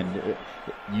 And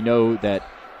you know that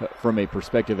from a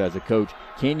perspective as a coach,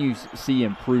 can you see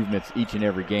improvements each and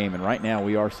every game? And right now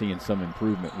we are seeing some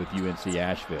improvement with UNC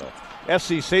Asheville.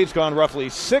 SC State's gone roughly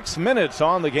 6 minutes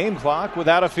on the game clock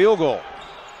without a field goal.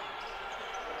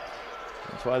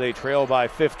 That's why they trail by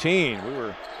 15. We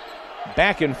were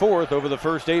back and forth over the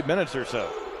first 8 minutes or so.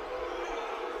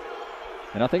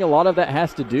 And I think a lot of that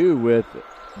has to do with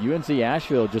UNC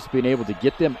Asheville just being able to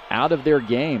get them out of their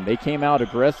game. They came out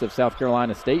aggressive, South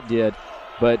Carolina State did,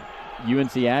 but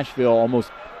UNC Asheville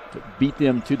almost beat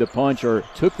them to the punch or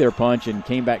took their punch and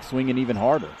came back swinging even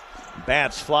harder.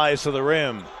 Batts flies to the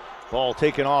rim. Ball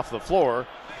taken off the floor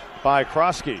by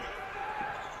Krosky.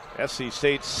 SC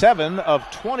State 7 of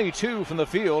 22 from the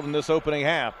field in this opening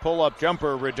half. Pull-up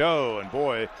jumper, Rideau, and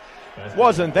boy,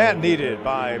 wasn't that needed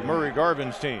by Murray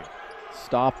Garvin's team.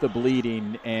 Stop the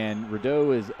bleeding, and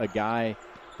Rideau is a guy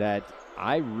that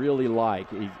I really like.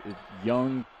 He's a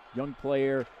young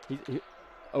player.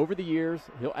 Over the years,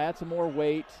 he'll add some more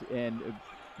weight and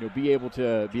be able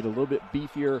to be a little bit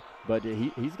beefier, but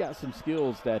he's got some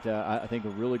skills that I think are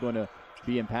really going to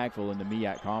be impactful in the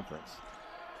MEAC conference.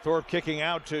 Thorpe kicking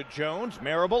out to Jones.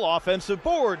 Marable, offensive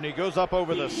board, and he goes up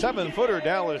over the 7-footer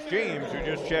Dallas James, who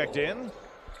just checked in.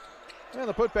 And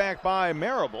the putback by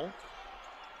Marable.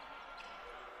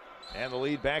 And the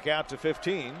lead back out to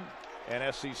 15,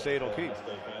 and SC State will keep.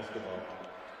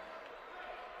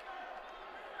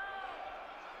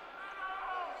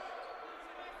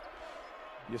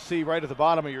 You see right at the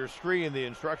bottom of your screen the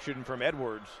instruction from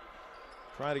Edwards,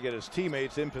 trying to get his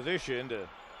teammates in position to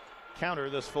counter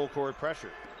this full court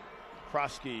pressure.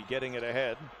 Krosky getting it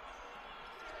ahead,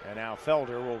 and now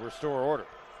Felder will restore order.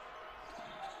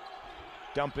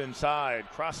 Dump inside,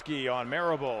 Krosky on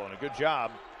Marable, and a good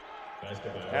job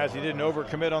as he didn't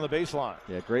overcommit on the baseline.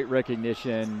 Yeah, great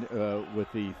recognition with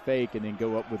the fake and then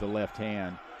go up with the left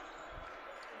hand.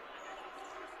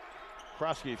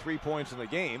 Krosky 3 points in the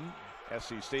game.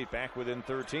 SC State back within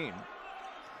 13.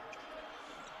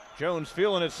 Jones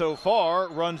feeling it so far,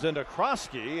 runs into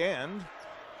Krosky, and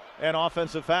an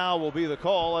offensive foul will be the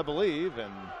call, I believe,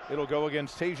 and it'll go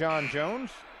against Tajon Jones.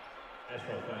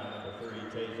 Asheville foul number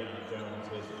 3, Tajon Jones,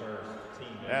 his first team.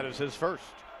 That is his first.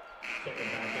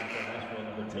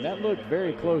 And that looked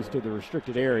very close to the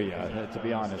restricted area, to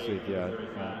be honest with you.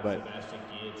 But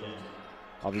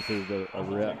obviously the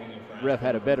ref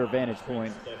had a better vantage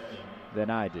point than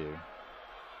I do.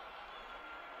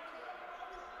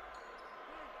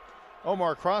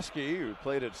 Omar Krosky, who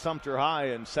played at Sumter High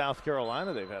in South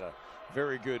Carolina. They've had a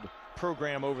very good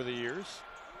program over the years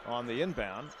on the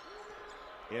inbound.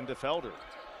 Into Felder.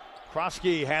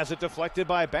 Krosky has it deflected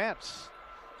by Batts.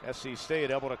 SC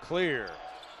State able to clear.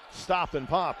 Stop and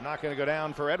pop. Not going to go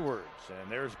down for Edwards.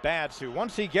 And there's Batts, who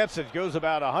once he gets it goes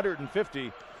about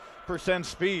 150%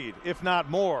 speed, if not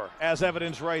more, as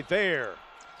evidence right there.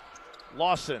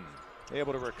 Lawson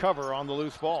able to recover on the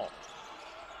loose ball.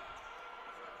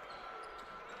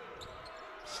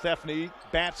 Stephanie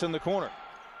Batts in the corner.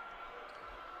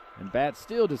 And Batts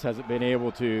still just hasn't been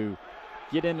able to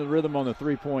get into the rhythm on the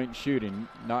three-point shooting.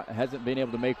 Hasn't been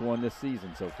able to make one this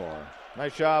season so far.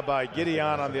 Nice job by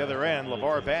Gideon on the other end.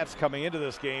 LeVar Batts coming into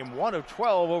this game 1 of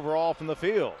 12 overall from the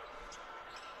field.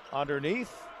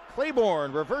 Underneath,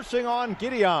 Claiborne reversing on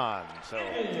Gideon. So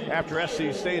after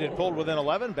SC State had pulled within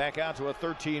 11, back out to a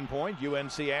 13-point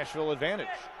UNC Asheville advantage.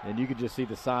 And you could just see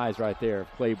the size right there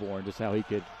of Claiborne, just how he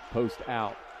could post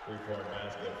out.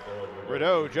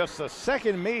 Rideau, just the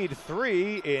second made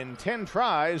three in 10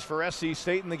 tries for SC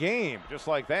State in the game. Just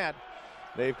like that,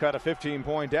 they've cut a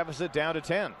 15-point deficit down to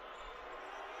 10.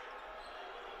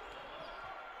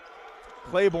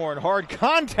 Claiborne, hard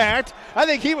contact. I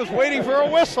think he was waiting for a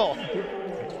whistle.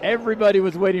 Everybody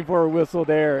was waiting for a whistle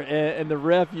there, and the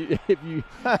ref,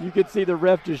 you could see the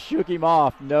ref just shook him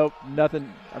off. Nope,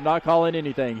 nothing. I'm not calling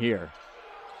anything here.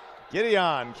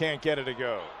 Gideon can't get it to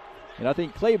go. And I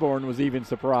think Claiborne was even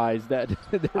surprised that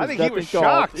there was I think he was called.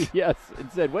 shocked. Yes,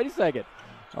 and said, wait a second.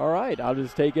 All right, I'll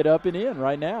just take it up and in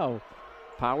right now.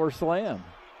 Power slam.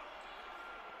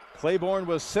 Claiborne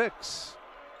was 6.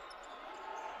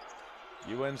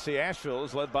 UNC Asheville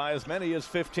is led by as many as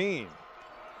 15.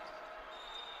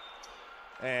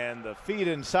 And the feed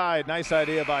inside, nice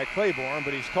idea by Claiborne,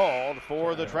 but he's called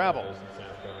for the travel.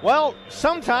 Well,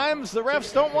 sometimes the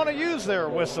refs don't want to use their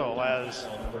whistle, as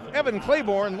Evan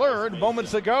Claiborne learned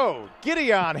moments ago.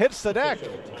 Gideon hits the deck.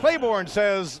 Claiborne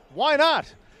says, why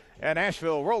not? And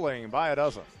Asheville rolling by a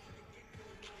dozen.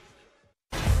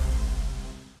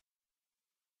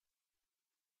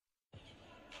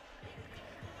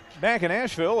 Back in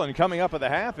Asheville, and coming up at the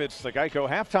half, it's the Geico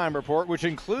Halftime Report, which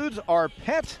includes our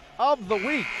Pet of the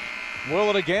Week. Will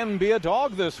it again be a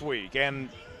dog this week? And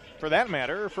for that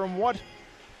matter, from what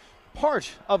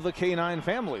part of the canine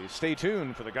family? Stay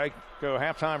tuned for the Geico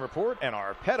Halftime Report and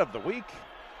our Pet of the Week.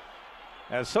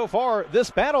 As so far, this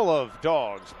battle of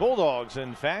dogs, Bulldogs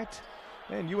in fact,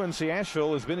 and UNC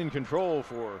Asheville has been in control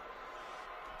for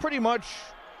pretty much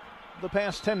the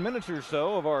past 10 minutes or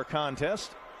so of our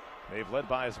contest. They've led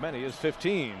by as many as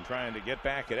 15, trying to get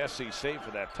back at SC State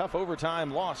for that tough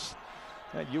overtime loss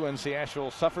that UNC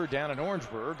Asheville suffered down in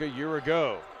Orangeburg a year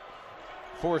ago.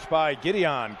 Forced by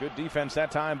Gideon. Good defense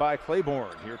that time by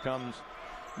Claiborne. Here comes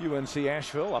UNC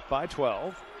Asheville up by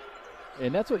 12.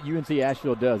 And that's what UNC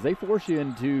Asheville does. They force you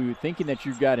into thinking that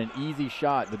you've got an easy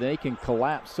shot, but they can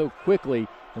collapse so quickly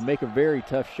and make a very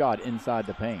tough shot inside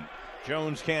the paint.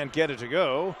 Jones can't get it to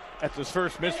go. That's his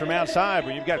first miss from outside,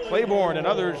 but you've got Claiborne and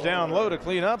others down low to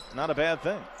clean up. Not a bad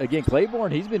thing. Again,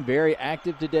 Claiborne, he's been very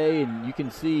active today, and you can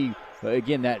see,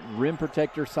 again, that rim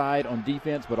protector side on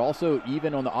defense, but also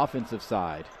even on the offensive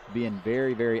side, being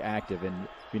very, very active and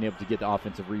being able to get the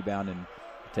offensive rebound and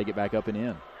take it back up and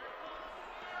in.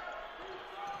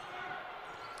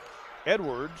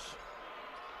 Edwards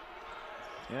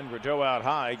and Rideau out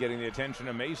high, getting the attention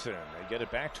of Mason. They get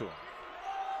it back to him.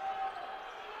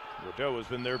 Rideau has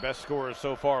been their best scorer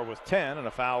so far with 10, and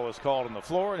a foul is called on the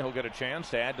floor, and he'll get a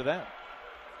chance to add to that.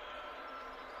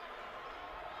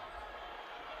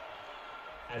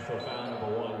 Asheville foul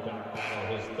number 1, John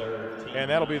Battle, his third.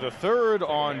 And that'll be the third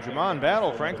on Jamon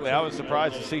Battle. Frankly, I was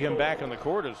surprised to see him back on the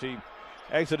court as he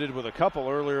exited with a couple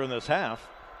earlier in this half.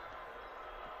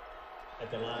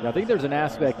 I think there's an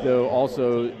aspect, though,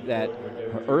 also that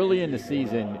early in the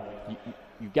season,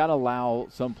 you've got to allow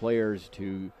some players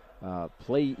to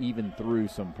play even through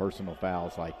some personal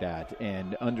fouls like that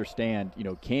and understand,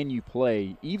 can you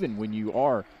play even when you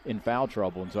are in foul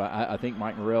trouble? And so I think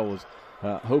Mike Morrell was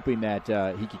hoping that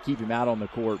he could keep him out on the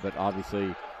court, but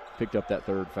obviously picked up that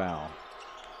third foul.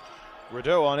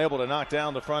 Rideau unable to knock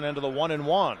down the front end of the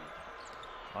 1-and-1.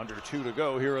 Under 2 to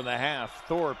go here in the half.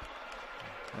 Thorpe,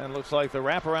 and looks like the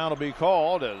wraparound will be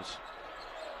called as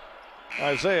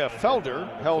Isaiah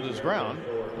Felder held his ground.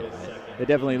 It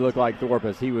definitely looked like Thorpe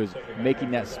as he was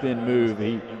making that spin move.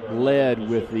 He led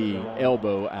with the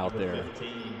elbow out there.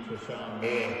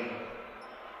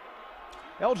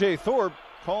 L.J. Thorpe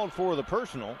called for the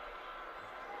personal.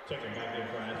 Checking back in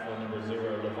for Asheville, number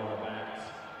 0, LeVar Bax.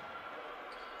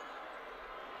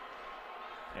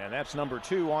 And that's number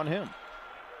 2 on him.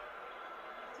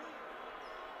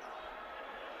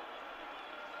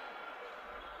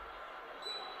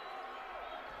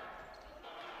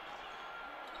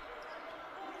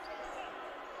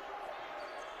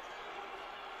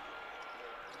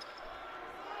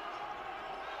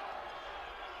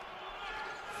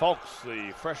 Fulks,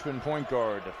 the freshman point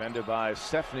guard, defended by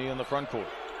Stephanie in the front court.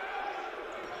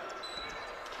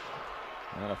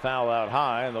 And a foul out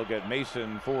high, and they'll get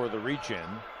Mason for the reach-in.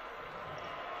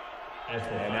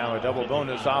 And now a double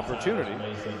bonus opportunity.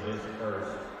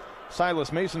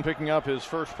 Silas Mason picking up his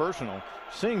first personal.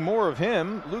 Seeing more of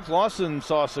him, Luke Lawson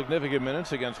saw significant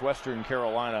minutes against Western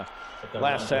Carolina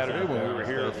last Saturday when we were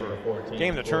here for a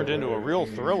game that turned into a real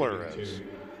thriller as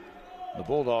the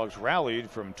Bulldogs rallied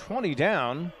from 20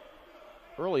 down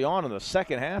early on in the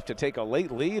second half to take a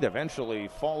late lead, eventually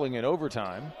falling in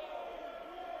overtime.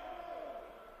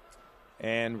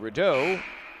 And Rideau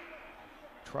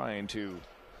trying to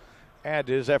add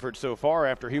to his effort so far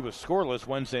after he was scoreless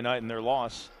Wednesday night in their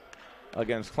loss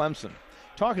against Clemson.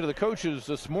 Talking to the coaches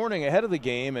this morning ahead of the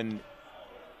game, and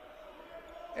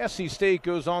SC State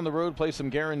goes on the road, play some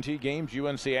guaranteed games.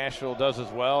 UNC Asheville does as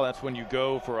well. That's when you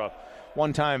go for a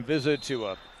one-time visit to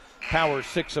a Power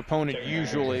 6 opponent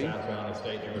usually.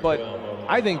 But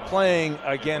I think playing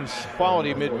against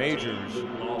quality mid-majors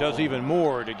does even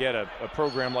more to get a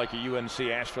program like a UNC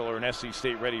Asheville or an SC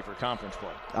State ready for conference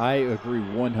play. I agree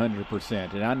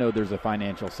 100%. And I know there's a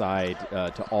financial side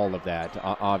to all of that,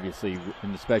 obviously,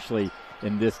 and especially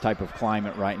in this type of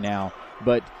climate right now.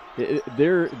 But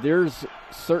there's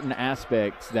certain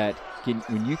aspects that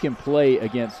when you can play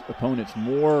against opponents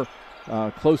more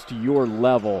close to your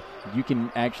level, you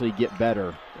can actually get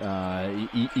better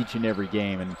each and every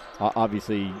game. And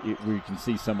obviously, we can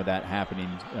see some of that happening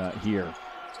here.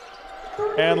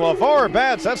 And LeVar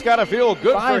Batts, that's got to feel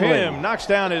good Finally. for him. Knocks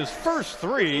down his first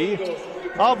 3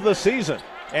 of the season.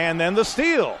 And then the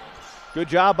steal. Good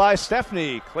job by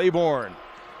Stephanie Claiborne.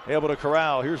 Able to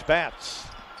corral. Here's Batts.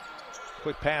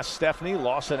 Quick pass, Stephanie.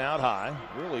 Lawson out high.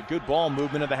 Really good ball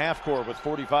movement in the half court with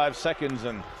 45 seconds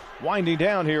and winding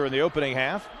down here in the opening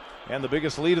half. And the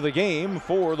biggest lead of the game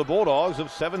for the Bulldogs of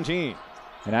 17.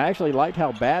 And I actually liked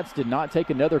how Batts did not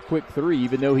take another quick three,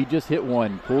 even though he just hit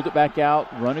one. Pulled it back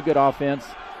out, run a good offense.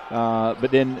 But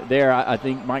then there, I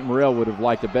think Mike Morrell would have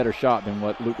liked a better shot than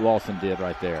what Luke Lawson did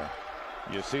right there.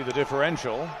 You see the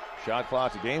differential. Shot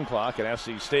clock to game clock, and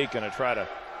SC State going to try to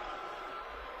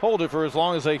hold it for as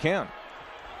long as they can.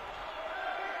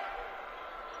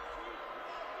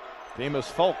 Demas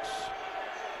Folks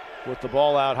with the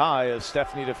ball out high as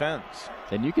Stephanie defends.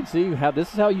 And you can see how this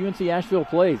is how UNC Asheville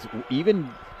plays, even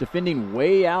defending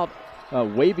way out,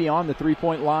 way beyond the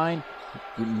three-point line,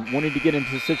 wanting to get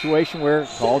into a situation where it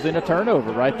calls in a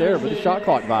turnover right there with a shot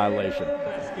clock violation.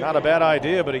 Not a bad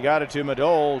idea, but he got it to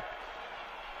Madole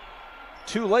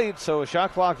too late, so a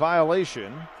shot clock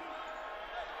violation.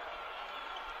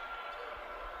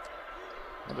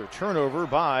 Another turnover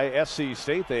by SC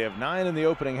State. They have 9 in the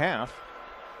opening half.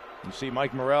 You see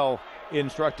Mike Morrell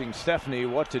instructing Stephanie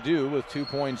what to do with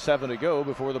 2.7 to go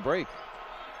before the break.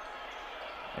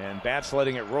 And Batts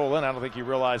letting it roll in. I don't think he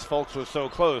realized Folks was so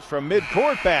close. From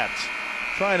midcourt, Batts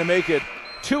trying to make it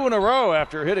 2 in a row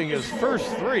after hitting his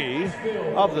first 3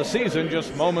 of the season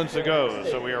just moments ago.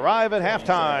 So we arrive at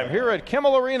halftime here at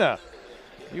Kimmel Arena.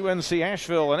 UNC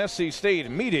Asheville and SC State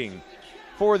meeting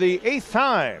for the 8th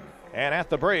time. And at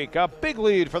the break, a big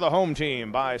lead for the home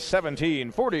team by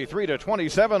 17,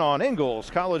 43-27 on Ingles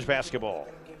College Basketball.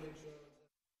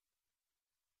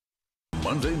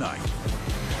 Monday night.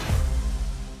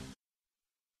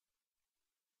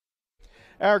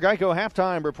 Our Geico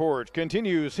halftime report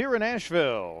continues here in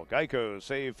Asheville. Geico,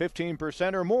 save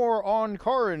 15% or more on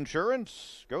car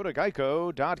insurance. Go to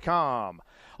geico.com.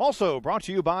 Also brought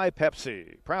to you by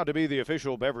Pepsi. Proud to be the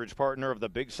official beverage partner of the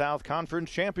Big South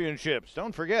Conference Championships.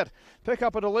 Don't forget, pick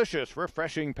up a delicious,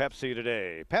 refreshing Pepsi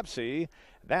today. Pepsi,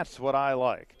 that's what I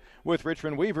like. With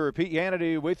Richmond Weaver, Pete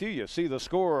Yannity with you. You see the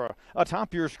score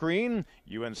atop your screen.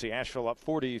 UNC Asheville up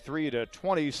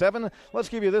 43-27. Let's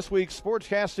give you this week's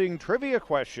sportscasting trivia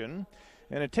question.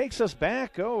 And it takes us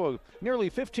back, nearly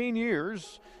 15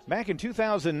 years. Back in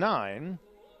 2009,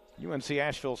 UNC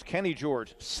Asheville's Kenny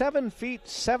George, 7 feet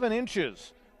 7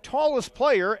 inches. Tallest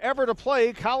player ever to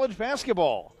play college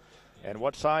basketball. And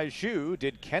what size shoe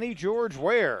did Kenny George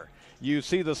wear? You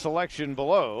see the selection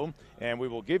below, and we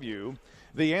will give you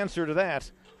the answer to that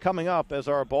coming up as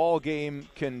our ball game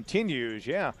continues.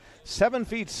 7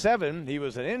 feet 7. He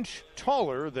was an inch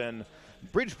taller than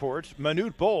Bridgeport's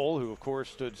Manute Bol, who of course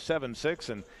stood 7'6"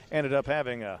 and ended up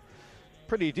having a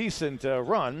pretty decent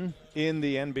run in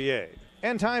the NBA.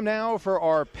 And time now for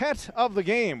our pet of the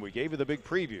game. We gave you the big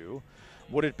preview.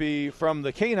 Would it be from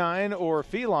the canine or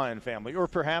feline family, or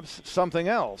perhaps something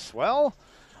else? Well,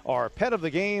 our pet of the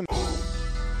game.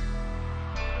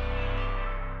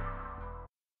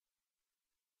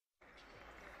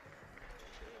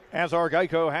 As our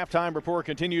Geico halftime report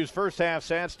continues, first half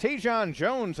stats, Tajon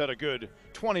Jones had a good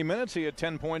 20 minutes. He had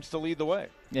 10 points to lead the way.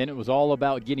 And it was all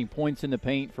about getting points in the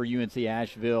paint for UNC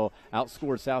Asheville.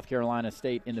 Outscored South Carolina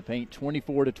State in the paint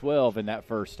 24-12 in that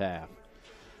first half.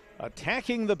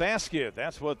 Attacking the basket.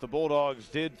 That's what the Bulldogs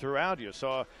did throughout. You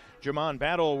saw Jamon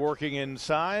Battle working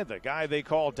inside. The guy they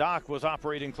call Doc was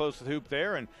operating close to the hoop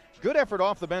there. And good effort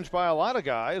off the bench by a lot of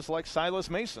guys like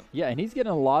Silas Mason. Yeah, and he's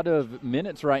getting a lot of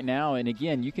minutes right now. And,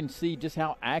 again, you can see just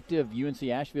how active UNC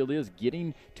Asheville is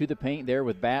getting to the paint there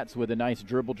with Batts with a nice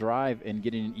dribble drive and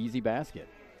getting an easy basket.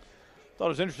 Thought it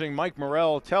was interesting, Mike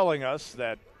Morrell telling us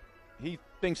that he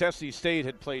thinks SC State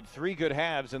had played 3 good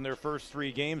halves in their first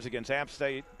 3 games against App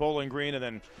State, Bowling Green, and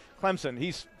then Clemson.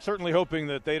 He's certainly hoping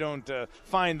that they don't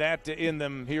find that in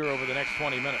them here over the next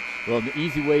 20 minutes. Well, the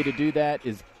easy way to do that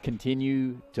is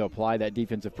continue to apply that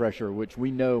defensive pressure, which we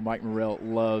know Mike Morrell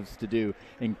loves to do,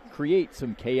 and create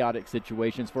some chaotic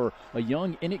situations for a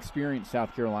young, inexperienced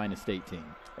South Carolina State team.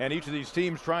 And each of these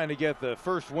teams trying to get the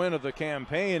first win of the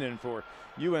campaign, and for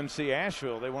UNC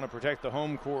Asheville, they want to protect the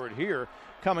home court here.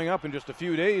 Coming up in just a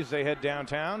few days, they head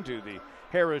downtown to the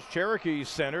Harris Cherokee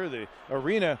Center, the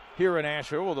arena here in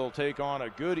Asheville. They'll take on a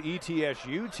good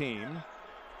ETSU team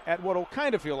at what will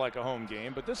kind of feel like a home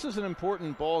game, but this is an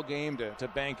important ball game to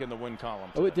bank in the win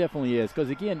column today. Oh, it definitely is, because,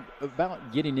 again,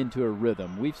 about getting into a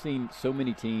rhythm. We've seen so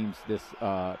many teams this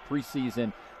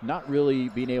preseason not really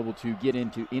being able to get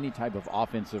into any type of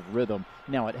offensive rhythm.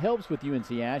 Now, it helps with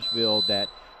UNC Asheville that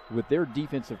with their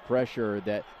defensive pressure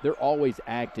that they're always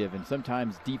active, and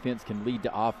sometimes defense can lead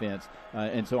to offense.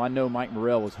 And so I know Mike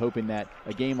Morrell was hoping that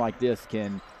a game like this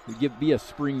can be a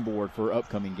springboard for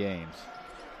upcoming games.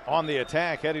 On the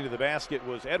attack, heading to the basket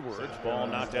was Edwards. Ball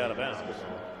knocked out of bounds.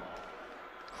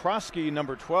 Krosky,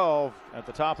 number 12, at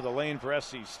the top of the lane for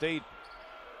SC State,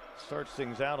 starts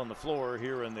things out on the floor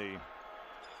here in the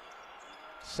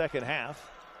second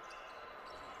half.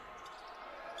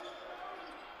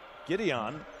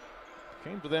 Gideon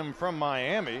came to them from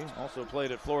Miami, also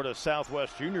played at Florida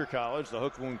Southwest Junior College. The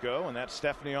hook won't go, and that's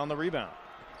Stephanie on the rebound.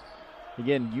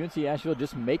 Again, UNC Asheville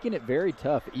just making it very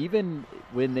tough. Even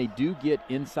when they do get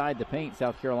inside the paint,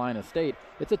 South Carolina State,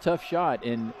 it's a tough shot.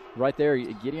 And right there,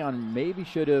 Gideon maybe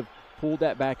should have pulled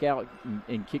that back out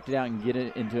and kicked it out and get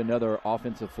it into another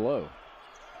offensive flow.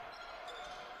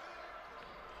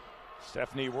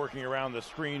 Stephanie working around the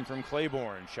screen from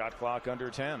Claiborne. Shot clock under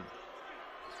 10.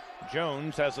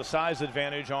 Jones has a size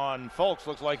advantage on Fulks.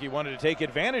 Looks like he wanted to take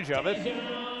advantage of it.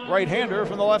 Right-hander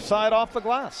from the left side off the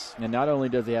glass. And not only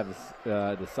does he have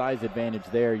the size advantage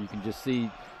there, you can just see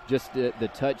just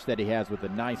the touch that he has with a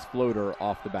nice floater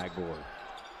off the backboard.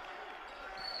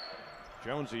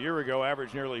 Jones a year ago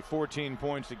averaged nearly 14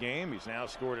 points a game. He's now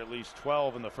scored at least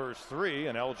 12 in the first three,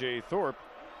 and L.J. Thorpe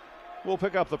will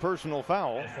pick up the personal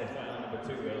foul.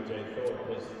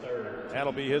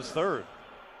 That'll be his third.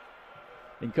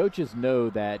 And coaches know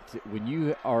that when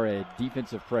you are a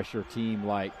defensive pressure team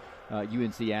like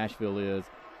UNC Asheville is,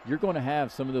 you're going to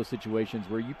have some of those situations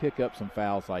where you pick up some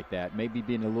fouls like that, maybe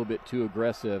being a little bit too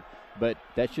aggressive, but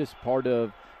that's just part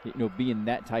of being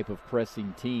that type of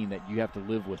pressing team that you have to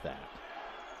live with that.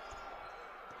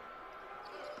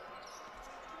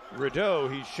 Rideau,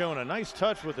 he's shown a nice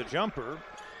touch with the jumper.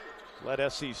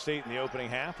 Led SC State in the opening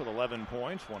half with 11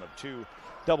 points, one of two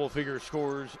double-figure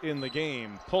scores in the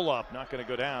game. Pull-up, not going to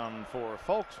go down for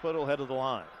Fulks, but he'll head to the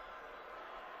line.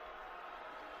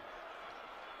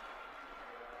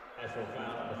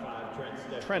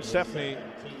 Trent Stephanie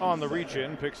on the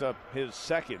reach-in, picks up his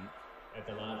second. At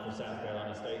the line for South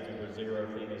Carolina State, number 0,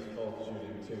 Themis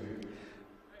Fulks, shooting 2.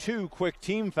 Two quick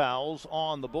team fouls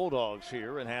on the Bulldogs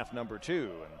here in half number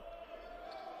 2. And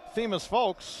Themis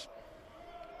Fulks,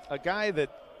 a guy that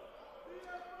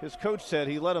his coach said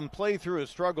he let him play through his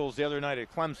struggles the other night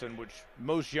at Clemson, which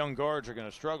most young guards are going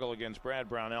to struggle against Brad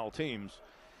Brownell teams.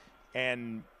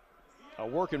 And a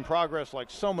work in progress like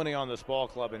so many on this ball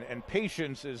club. And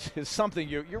patience is something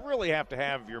you really have to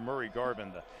have. Your Murray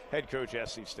Garvin, the head coach at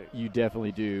SC State. You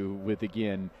definitely do, with,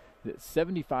 again,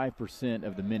 75%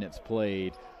 of the minutes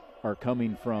played are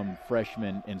coming from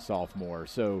freshmen and sophomores.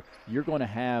 So you're going to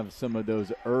have some of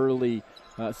those early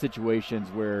situations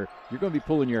where you're going to be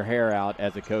pulling your hair out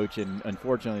as a coach. And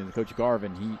unfortunately, the coach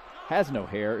Garvin, he has no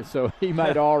hair, so he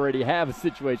might already have a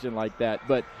situation like that.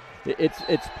 But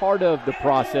it's part of the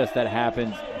process that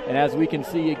happens. And as we can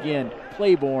see again,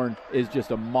 Claiborne is just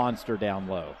a monster down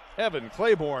low. Evan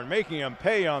Claiborne making him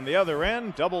pay on the other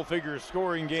end. Double-figure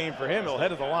scoring game for him. He'll head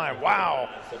to the line. Wow.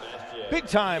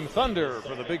 Big-time thunder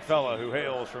for the big fella who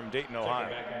hails from Dayton,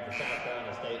 Ohio.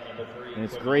 And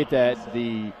it's great that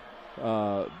the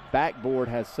backboard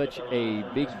has such a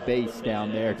big base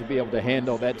down there to be able to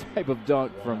handle that type of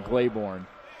dunk from Claiborne,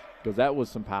 because that was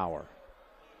some power.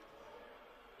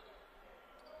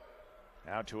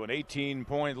 Now to an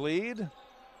 18-point lead,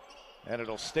 and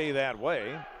it'll stay that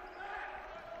way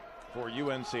for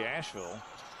UNC Asheville.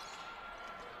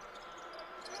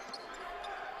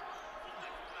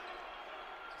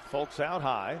 Fulks out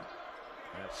high.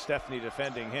 That's Stephanie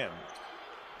defending him.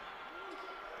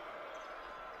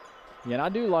 Yeah, and I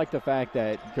do like the fact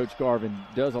that Coach Garvin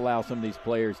does allow some of these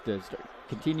players to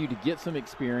continue to get some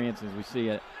experience, as we see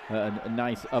a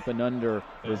nice up and under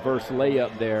reverse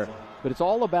layup there. But it's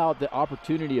all about the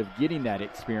opportunity of getting that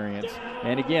experience.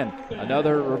 And again,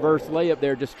 another reverse layup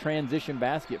there, just transition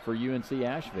basket for UNC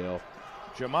Asheville.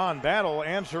 Jamon Battle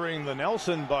answering the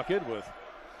Nelson bucket with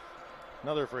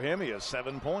another for him. He has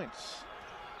 7 points.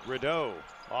 Rideau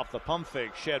off the pump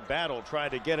fake. Shed Battle tried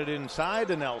to get it inside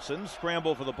to Nelson.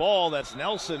 Scramble for the ball. That's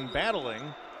Nelson battling.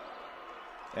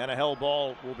 And a held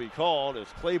ball will be called as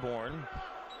Claiborne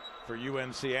for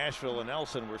UNC Asheville and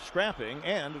Nelson were scrapping,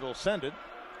 and it'll send it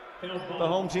the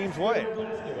home team's way.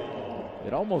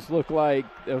 It almost looked like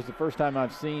that was the first time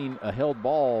I've seen a held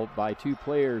ball by two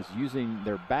players using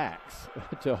their backs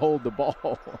to hold the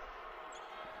ball.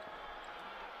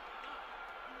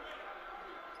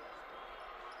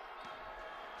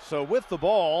 So with the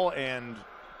ball and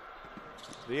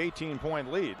the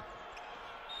 18-point lead,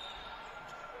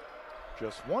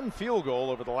 just one field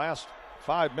goal over the last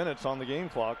 5 minutes on the game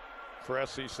clock for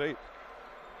SC State.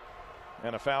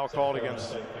 And a foul called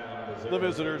against the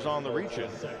visitors on the reach-in.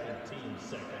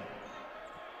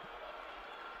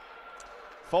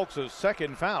 Fulks'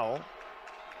 second foul.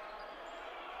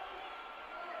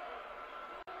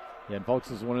 Yeah, and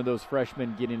Fulks is one of those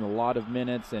freshmen getting a lot of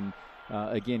minutes, and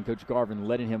again, Coach Garvin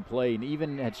letting him play, and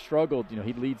even had struggled.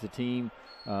 He leads the team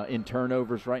in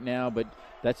turnovers right now, but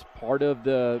that's part of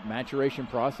the maturation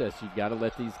process. You've got to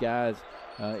let these guys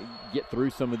get through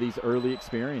some of these early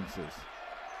experiences.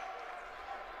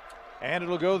 And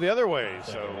it'll go the other way.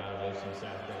 So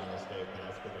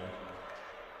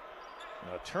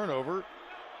a turnover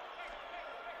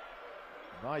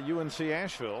by UNC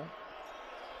Asheville.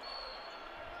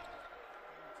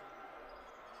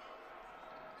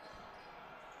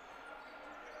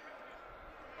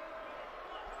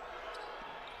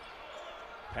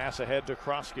 Pass ahead to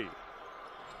Krosky.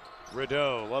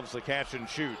 Rideau loves the catch and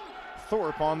shoot.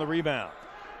 Thorpe on the rebound.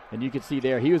 And you can see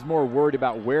there, he was more worried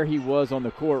about where he was on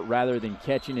the court rather than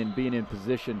catching and being in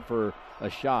position for a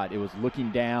shot. It was looking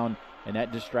down, and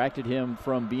that distracted him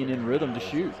from being in rhythm to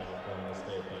shoot.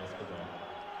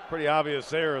 Pretty obvious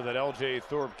there that L.J.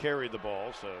 Thorpe carried the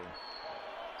ball, so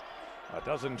a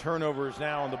dozen turnovers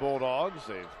now on the Bulldogs.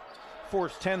 They've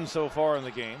forced 10 so far in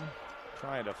the game,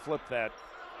 trying to flip that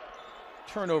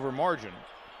turnover margin.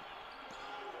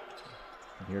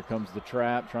 And here comes the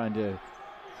trap, trying to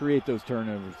create those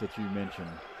turnovers that you mentioned.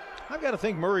 I've got to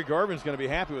think Murray Garvin's going to be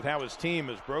happy with how his team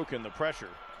has broken the pressure.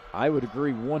 I would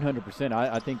agree 100%.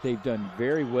 I think they've done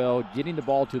very well getting the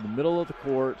ball to the middle of the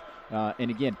court, and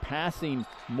again, passing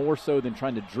more so than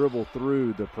trying to dribble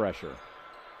through the pressure.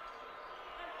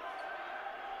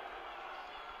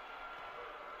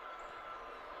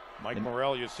 Mike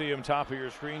Morrell, you see him top of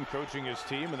your screen coaching his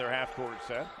team in their half-court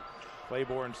set.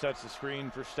 Claiborne sets the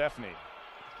screen for Stepney.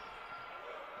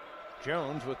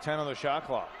 Jones with 10 on the shot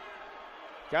clock.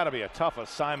 Got to be a tough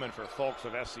assignment for folks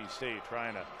of SC State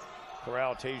trying to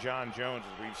corral Tajon Jones,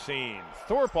 as we've seen.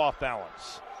 Thorpe off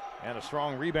balance. And a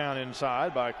strong rebound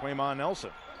inside by Quamon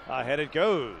Nelson. Ahead it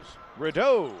goes.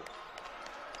 Rideau.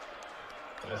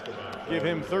 Give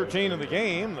him 13 in the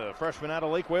game, the freshman out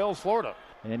of Lake Wales, Florida.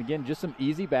 And again, just some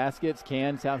easy baskets.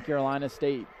 Can South Carolina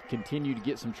State continue to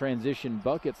get some transition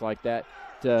buckets like that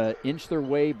to inch their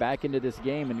way back into this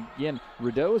game? And again,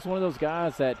 Rideau is one of those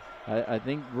guys that I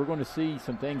think we're going to see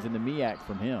some things in the MEAC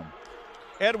from him.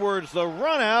 Edwards, the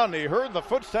run out, and he heard the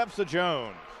footsteps of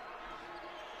Jones.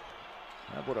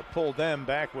 That would have pulled them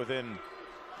back within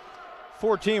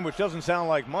 14, which doesn't sound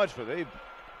like much, but they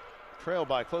trailed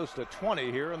by close to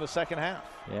 20 here in the second half.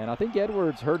 Yeah, and I think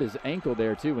Edwards hurt his ankle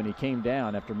there too when he came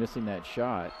down after missing that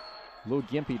shot. A little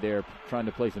gimpy there trying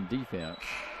to play some defense.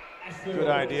 Good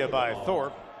idea by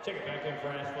Thorpe. Check it back in for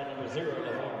Asheville, number 0,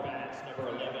 the long backs,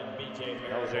 number 11, B.J.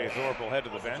 L.J. Thorpe will head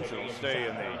to the bench. He'll stay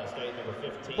in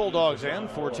the Bulldogs end,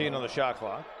 14 on the shot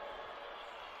clock.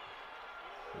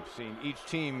 We've seen each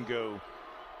team go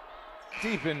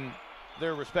deep in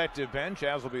their respective bench,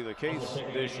 as will be the case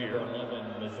this year.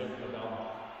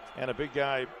 And a big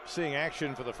guy seeing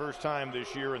action for the first time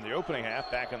this year in the opening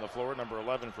half, back on the floor, number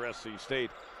 11 for SC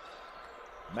State,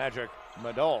 Magic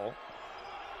Madal.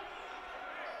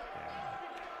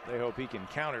 They hope he can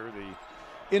counter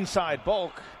the inside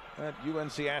bulk that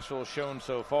UNC Asheville has shown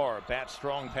so far. Bat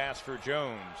strong pass for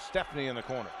Jones. Stepney in the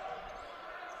corner.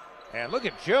 And look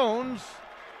at Jones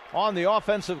on the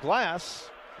offensive glass,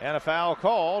 and a foul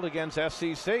called against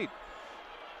SC State.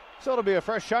 So it'll be a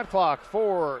fresh shot clock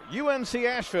for UNC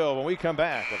Asheville when we come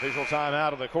back. Official time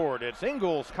out of the court. It's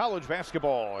Ingles College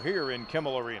basketball here in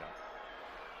Kimmel Arena.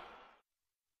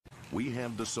 We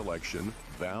have the selection,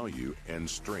 value, and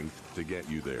strength to get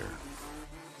you there.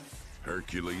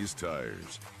 Hercules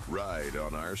Tires. Ride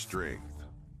on our strength.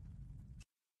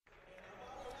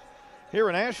 Here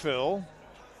in Asheville,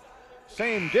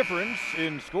 same difference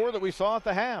in score that we saw at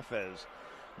the half, as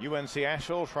UNC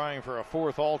Asheville trying for a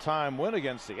fourth all-time win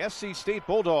against the SC State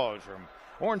Bulldogs from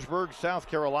Orangeburg, South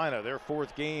Carolina. Their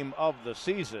fourth game of the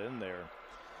season, their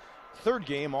third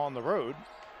game on the road.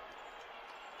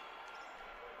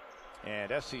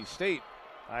 And SC State,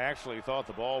 I actually thought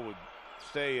the ball would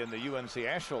stay in the UNC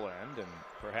Asheville end, and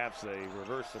perhaps they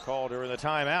reversed the call during the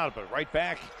timeout, but right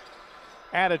back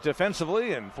at it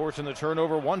defensively and forcing the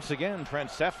turnover once again,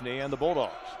 Trent Stepney and the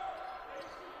Bulldogs.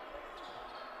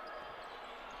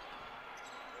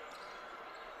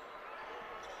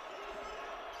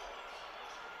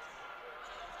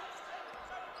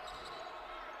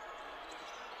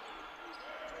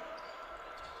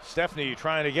 Stepney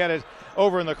trying to get it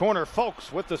over in the corner. Folks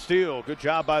with the steal. Good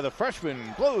job by the freshman.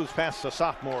 Blows past the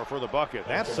sophomore for the bucket.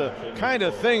 That's the kind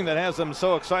of thing that has them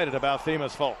so excited about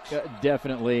Themis Folks.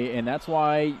 Definitely, and that's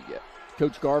why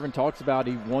Coach Garvin talks about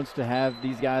he wants to have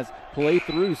these guys play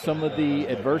through some of the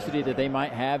adversity that they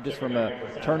might have just from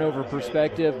a turnover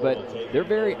perspective, but they're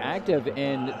very active,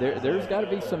 and there's got to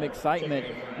be some excitement,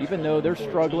 even though they're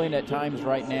struggling at times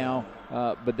right now,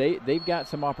 but they've got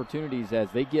some opportunities as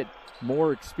they get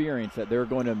more experience that they're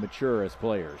going to mature as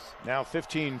players. Now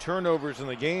 15 turnovers in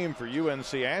the game for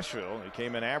UNC Asheville. They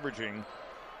came in averaging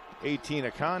 18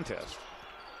 a contest.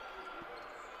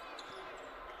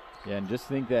 Yeah, and just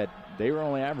think that they were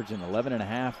only averaging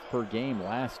 11.5 per game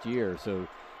last year. So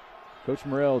Coach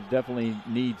Morrell definitely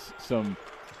needs some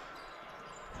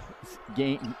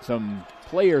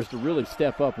players to really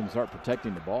step up and start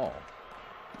protecting the ball.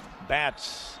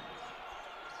 Batts.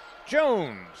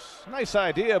 Jones. Nice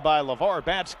idea by LeVar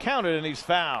Batts. Counted, and he's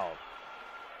fouled.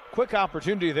 Quick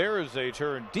opportunity there as they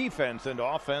turn defense into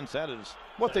offense. That is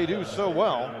what they do so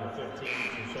well.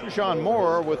 Trushan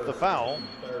Moore with the foul.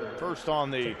 First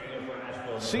on the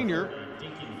senior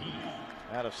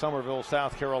out of Summerville,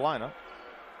 South Carolina.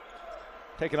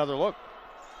 Take another look.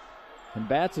 And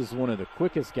Batts is one of the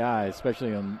quickest guys,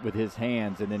 especially with his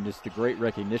hands, and then just the great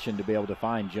recognition to be able to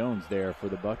find Jones there for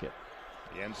the bucket.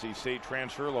 The NC State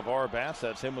transfer, LeVar Batts,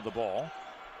 that's him with the ball.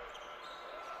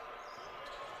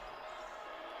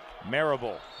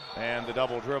 Marable and the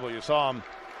double dribble. You saw him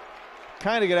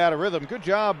kind of get out of rhythm. Good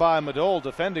job by Madole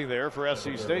defending there for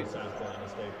SC State.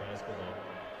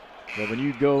 But when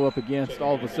you go up against,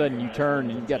 all of a sudden you turn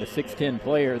and you've got a 6'10"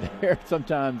 player there,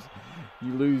 sometimes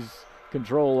you lose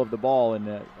control of the ball, and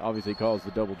that obviously caused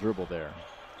the double dribble there.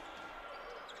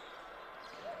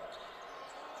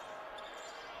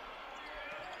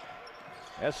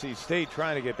 SC State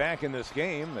trying to get back in this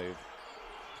game. They've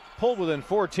pulled within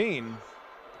 14.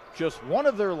 Just one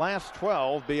of their last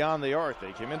 12 beyond the arc.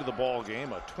 They came into the ball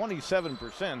game a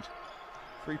 27%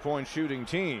 three-point shooting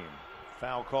team.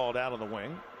 Foul called out of the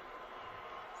wing.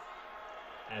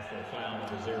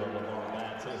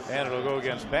 And it'll go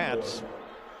against Batts.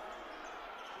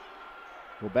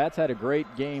 Well, Batts had a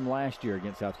great game last year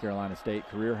against South Carolina State.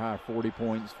 Career high 40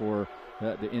 points for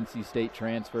the NC State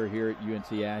transfer here at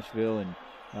UNC Asheville. And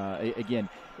again,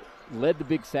 led the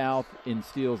Big South in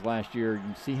steals last year. You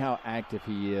can see how active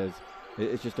he is.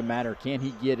 It's just a matter, can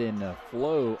he get in a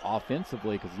flow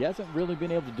offensively? Because he hasn't really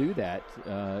been able to do that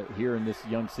here in this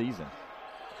young season.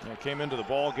 He came into the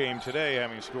ball game today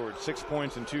having scored 6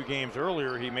 points in 2 games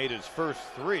earlier. He made his first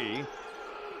 3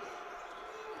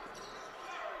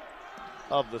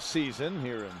 of the season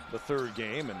here in the 3rd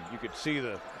game, and you could see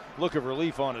the look of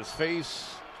relief on his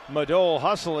face. Madole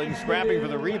hustling, scrapping for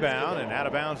the rebound, and out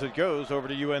of bounds it goes over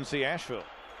to UNC Asheville.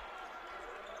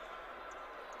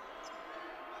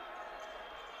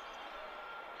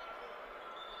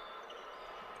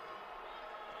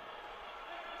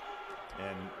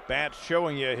 And Batts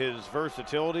showing you his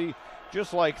versatility.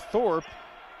 Just like Thorpe,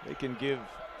 they can give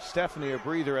Stephanie a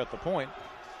breather at the point.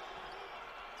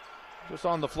 Just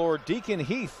on the floor, Deacon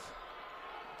Heath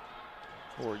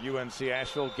for UNC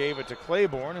Asheville gave it to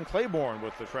Claiborne, and Claiborne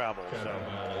with the travel. So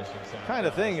kind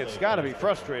of thing, it's got to be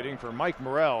frustrating for Mike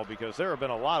Morrell, because there have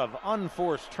been a lot of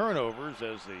unforced turnovers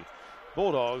as the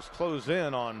Bulldogs close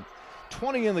in on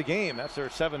 20 in the game. That's their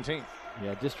 17th.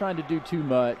 Yeah, just trying to do too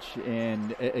much,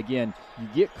 and again, you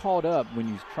get caught up when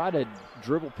you try to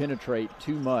dribble penetrate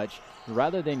too much,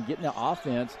 rather than getting the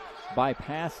offense by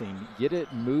passing, get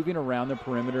it moving around the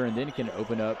perimeter, and then it can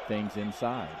open up things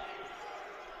inside.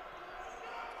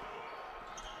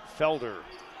 Felder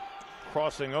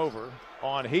crossing over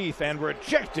on Heath and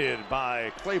rejected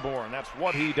by Claiborne. That's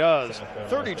what he does.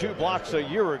 32 blocks a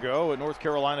year ago at North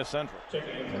Carolina Central.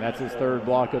 And that's his 3rd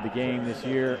block of the game this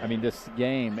year. This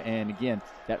game. And again,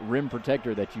 that rim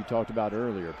protector that you talked about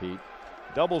earlier, Pete.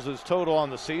 Doubles his total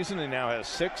on the season. He now has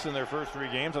 6 in their first 3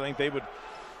 games. I think they would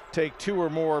take 2 or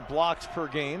more blocks per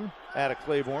game out of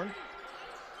Claiborne.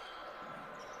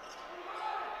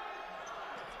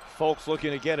 Folks looking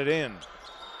to get it in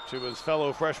to his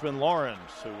fellow freshman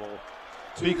Lawrence, who will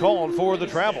be called for the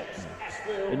travel.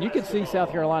 And you can see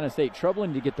South Carolina State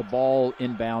troubling to get the ball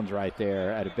inbounds right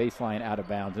there at a baseline out of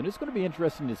bounds. And it's going to be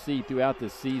interesting to see throughout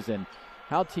this season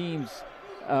how teams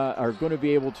are going to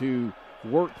be able to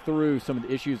work through some of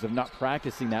the issues of not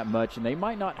practicing that much. And they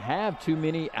might not have too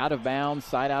many out of bounds,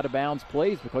 side out of bounds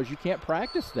plays, because you can't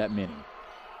practice that many.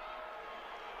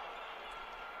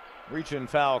 Reach and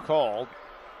foul called.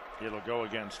 It'll go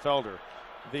against Felder.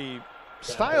 The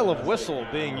style of whistle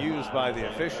being used by the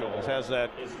officials has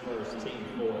that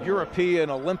European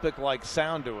Olympic-like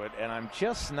sound to it, and I'm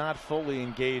just not fully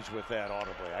engaged with that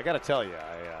audibly. I got to tell you,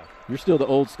 you're still the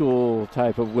old school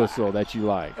type of whistle that you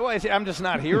like. Well, I'm just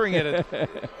not hearing it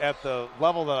at the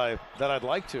level that I'd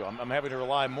like to. I'm having to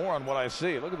rely more on what I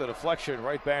see. Look at the deflection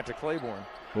right back to Claiborne.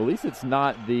 Well, at least it's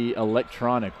not the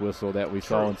electronic whistle that we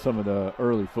saw in some of the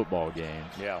early football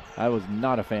games. Yeah. I was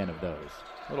not a fan of those.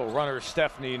 Little runner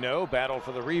Stephanie No battle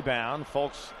for the rebound.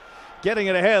 Folks getting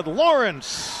it ahead.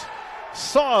 Lawrence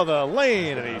saw the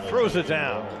lane and he throws it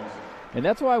down. And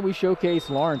that's why we showcase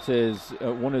Lawrence as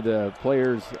one of the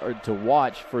players to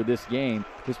watch for this game,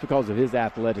 just because of his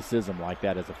athleticism like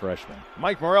that as a freshman.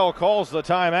 Mike Morrell calls the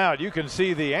timeout. You can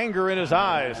see the anger in his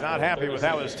eyes, not happy with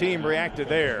how his team reacted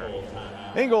there.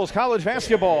 Ingles College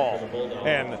basketball,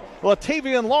 and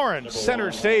Latavian Lawrence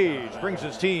center stage brings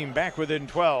his team back within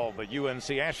 12, but UNC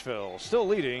Asheville still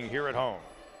leading here at home.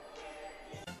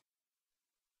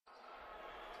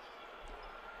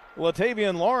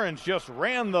 Latavian Lawrence just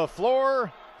ran the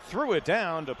floor, threw it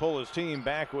down to pull his team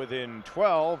back within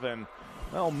 12, and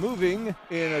well, moving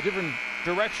in a different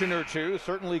direction or two,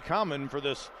 certainly common for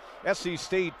this SC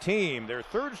State team. Their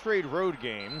third straight road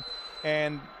game,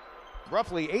 and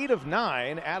roughly 8 of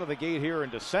 9 out of the gate here in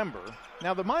December.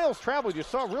 Now, the miles traveled you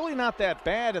saw really not that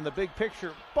bad in the big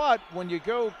picture, but when you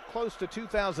go close to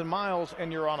 2,000 miles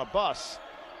and you're on a bus,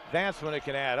 that's when it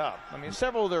can add up. I mean,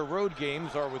 several of their road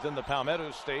games are within the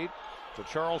Palmetto State, to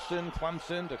Charleston,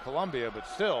 Clemson, to Columbia, but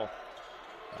still,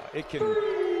 it can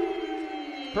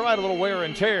provide a little wear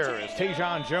and tear as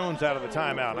Tajon Jones out of the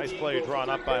timeout. Nice play drawn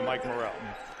up by Mike Morrell.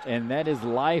 And that is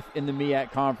life in the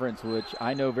MEAC Conference, which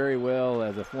I know very well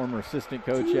as a former assistant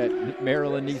coach at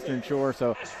Maryland Eastern Shore.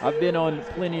 So I've been on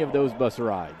plenty of those bus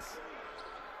rides.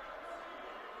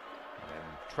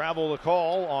 And travel the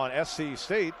call on SC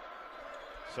State.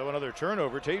 So another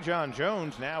turnover. Tajon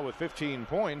Jones now with 15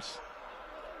 points.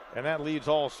 And that leads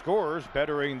all scorers,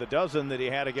 bettering the dozen that he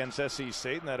had against SC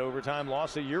State in that overtime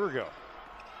loss a year ago.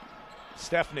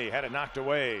 Stephanie had it knocked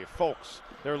away. Folks,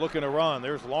 they're looking to run.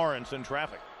 There's Lawrence in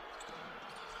traffic.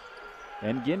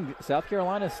 And again, South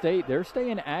Carolina State, they're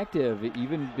staying active.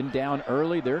 Even been down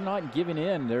early. They're not giving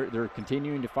in. They're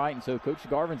continuing to fight. And so Coach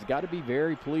Garvin's got to be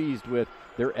very pleased with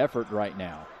their effort right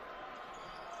now.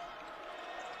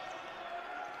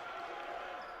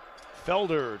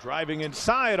 Felder driving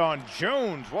inside on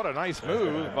Jones. What a nice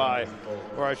move by,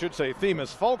 or I should say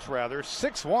Themis Folks rather.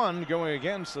 6'1" going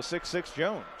against the 6'6"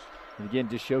 Jones. And again,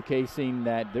 just showcasing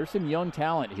that there's some young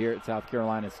talent here at South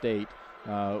Carolina State,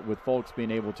 with Folks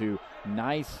being able to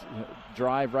nice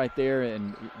drive right there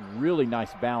and really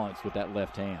nice balance with that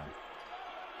left hand.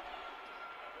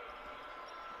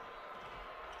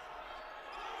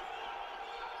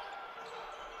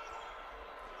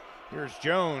 Here's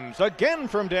Jones again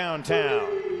from downtown.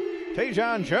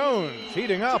 Tajon Jones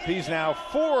heating up. He's now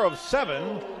 4 of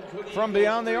 7 from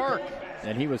beyond the arc.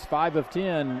 And he was 5 of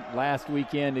 10 last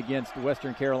weekend against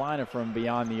Western Carolina from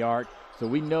beyond the arc, so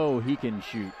we know he can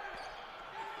shoot.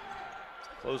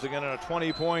 Closing in on a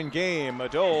 20-point game.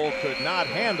 Madole could not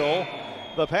handle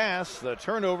the pass. The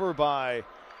turnover by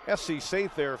SC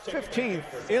State, their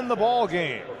 15th in the ball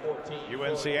game.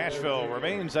 UNC Asheville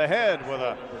remains ahead with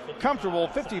a comfortable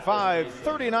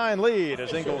 55-39 lead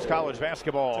as Ingles College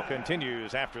basketball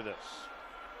continues after this.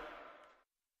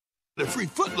 A free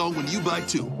footlong when you buy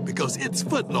 2, because it's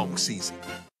footlong season.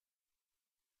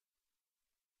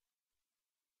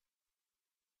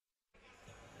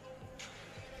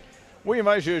 We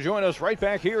invite you to join us right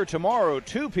back here tomorrow,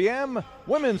 2 p.m.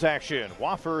 women's action.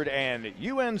 Wofford and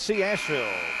UNC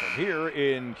Asheville from here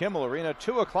in Kimmel Arena,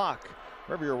 2 o'clock.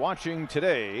 Wherever you're watching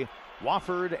today,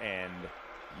 Wofford and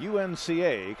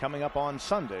UNCA coming up on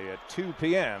Sunday at 2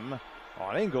 p.m.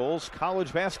 on Ingles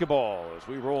College basketball as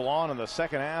we roll on in the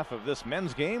second half of this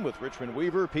men's game with Richmond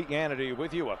Weaver. Pete Hannity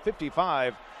with you. A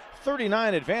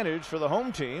 55-39 advantage for the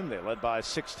home team. They led by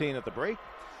 16 at the break,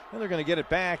 and they're going to get it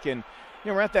back. And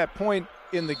we're at that point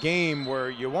in the game where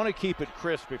you want to keep it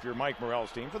crisp if you're Mike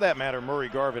Morrell's team. For that matter, Murray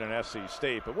Garvin and SC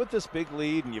State. But with this big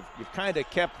lead, and you've kind of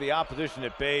kept the opposition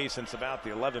at bay since about the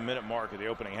 11-minute mark of the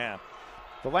opening half,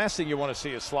 the last thing you want to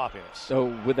see is sloppiness. So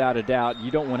without a doubt,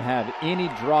 you don't want to have any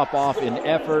drop-off in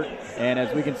effort. And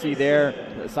as we can see there,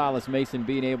 Silas Mason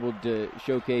being able to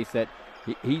showcase that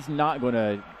he's not going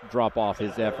to drop off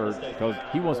his effort because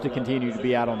he wants to continue to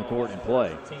be out on the court and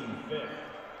play.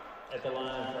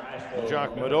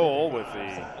 Jacques Madole with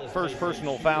the first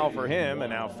personal foul for him,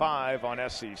 and now 5 on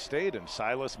SC State. And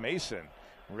Silas Mason,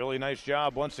 really nice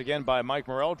job once again by Mike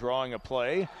Morrell drawing a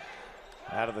play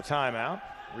out of the timeout.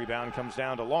 Rebound comes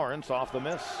down to Lawrence off the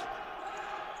miss.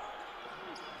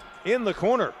 In the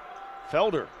corner,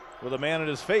 Felder with a man in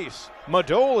his face.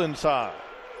 Madole inside.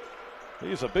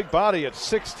 He's a big body at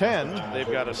 6'10". They've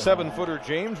got a 7-footer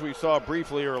James we saw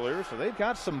briefly earlier, so they've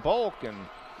got some bulk, and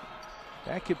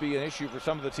that could be an issue for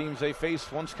some of the teams they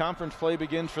face once conference play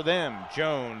begins for them.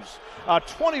 Jones, a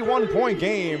 21-point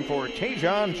game for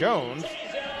Tajon Jones.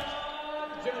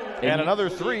 And another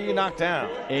 3 knocked down.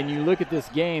 And you look at this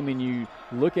game and you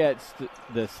look at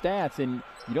the stats, and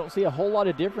you don't see a whole lot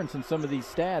of difference in some of these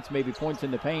stats, maybe points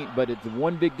in the paint, but it's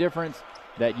one big difference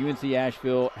that UNC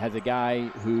Asheville has a guy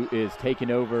who is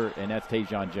taking over, and that's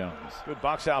Tajon Jones. Good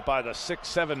box out by the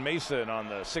 6'7" Mason on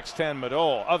the 6'10"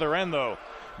 Madole. Other end, though,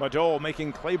 Madole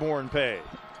making Claiborne pay.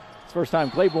 It's the first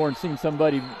time Claiborne's seen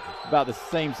somebody about the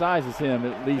same size as him,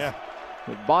 at least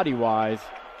body-wise.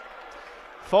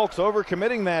 Fulks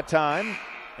overcommitting that time,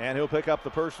 and he'll pick up the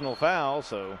personal foul,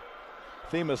 so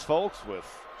Themis Fulks with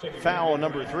foul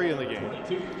number 3 in the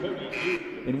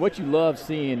game. And what you love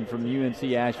seeing from UNC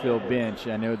Asheville bench,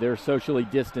 I know they're socially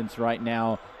distanced right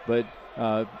now, but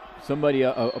somebody,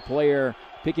 a player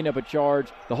picking up a charge,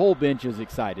 the whole bench is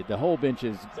excited. The whole bench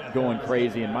is going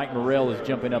crazy, and Mike Morrell is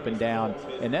jumping up and down.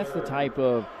 And that's the type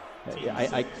of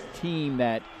team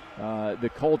that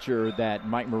the culture that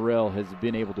Mike Morrell has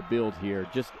been able to build here.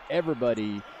 Just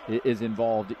everybody is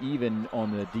involved, even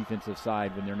on the defensive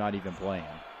side when they're not even playing.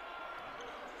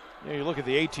 You look at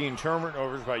the 18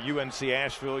 turnovers by UNC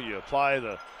Asheville. You apply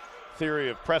the theory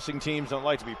of pressing teams don't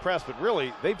like to be pressed, but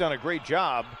really they've done a great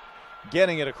job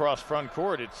getting it across front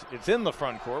court. It's in the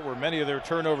front court where many of their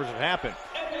turnovers have happened.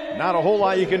 Not a whole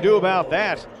lot you can do about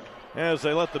that as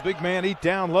they let the big man eat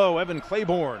down low. Evan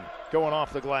Claiborne going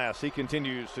off the glass. He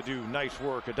continues to do nice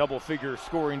work. A double-figure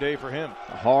scoring day for him.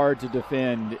 Hard to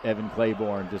defend Evan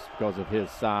Claiborne just because of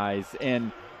his size.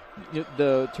 And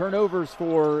the turnovers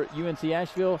for UNC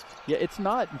Asheville, it's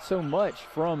not so much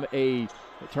from a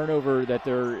turnover that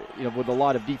they're, with a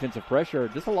lot of defensive pressure.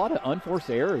 Just a lot of unforced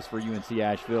errors for UNC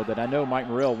Asheville that I know Mike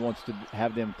Morrell wants to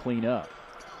have them clean up.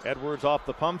 Edwards off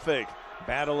the pump fake,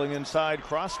 battling inside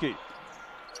Krosky.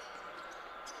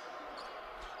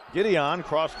 Gideon,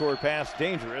 cross-court pass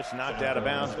dangerous, knocked out of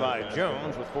bounds by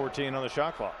Jones with 14 on the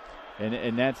shot clock.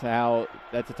 And that's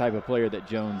the type of player that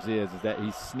Jones is that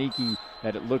he's sneaky,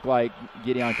 that it looked like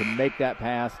Gideon can make that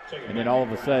pass, and then all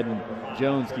of a sudden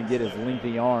Jones can get his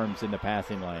lengthy arms in the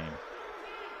passing lane.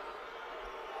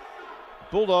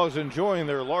 Bulldogs enjoying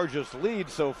their largest lead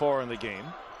so far in the game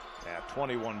at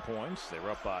 21 points. They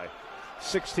were up by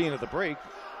 16 at the break.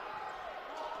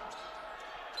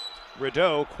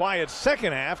 Rideau, quiet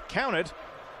second half, count it.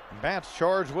 Bats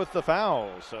charged with the foul,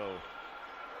 so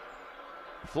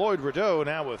Floyd Rideau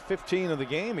now with 15 in the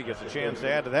game. He gets a chance to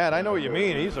add to that. I know what you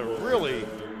mean. He's a really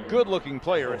good-looking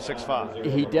player at 6'5".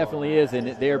 He definitely is, and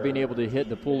they're being able to hit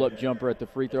the pull-up jumper at the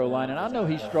free throw line. And I know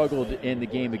he struggled in the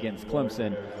game against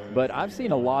Clemson, but I've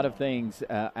seen a lot of things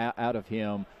out of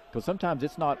him, because sometimes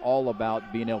it's not all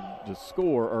about being able to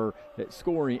score or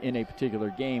scoring in a particular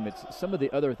game. It's some of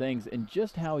the other things and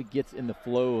just how he gets in the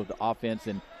flow of the offense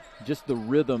and just the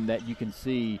rhythm that you can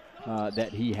see that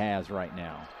he has right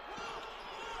now.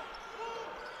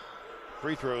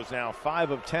 Free throws now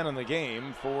 5 of 10 in the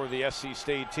game for the SC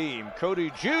State team.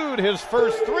 Cody Jude, his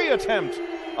first 3 attempt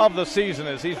of the season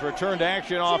as he's returned to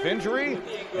action off injury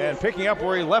and picking up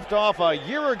where he left off a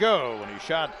year ago when he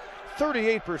shot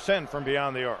 38% from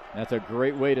beyond the arc. That's a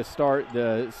great way to start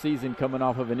the season, coming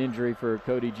off of an injury for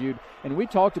Cody Jude. And we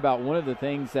talked about one of the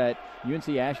things that UNC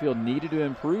Asheville needed to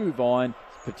improve on,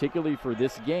 particularly for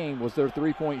this game, was their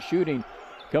three-point shooting.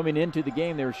 Coming into the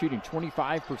game, they were shooting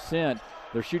 25%.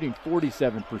 They're shooting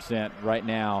 47% right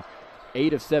now,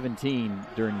 8 of 17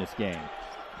 during this game.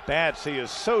 Bats, he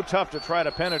is so tough to try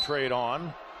to penetrate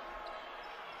on.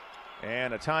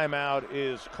 And a timeout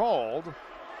is called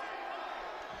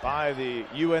by the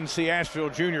UNC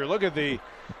Asheville junior. Look at the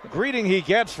greeting he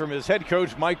gets from his head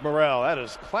coach, Mike Morrell. That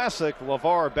is classic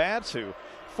LeVar Bats, who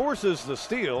forces the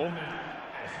steal.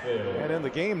 And in the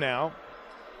game now,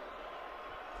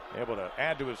 able to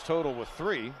add to his total with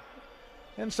 3.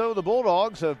 And so the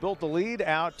Bulldogs have built the lead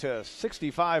out to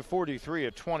 65-43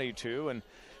 at 22. And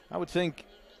I would think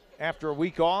after a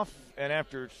week off and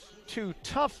after 2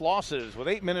 tough losses with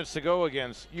 8 minutes to go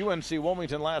against UNC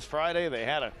Wilmington last Friday, they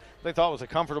thought it was a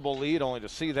comfortable lead, only to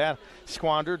see that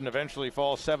squandered and eventually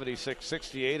fall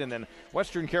 76-68. And then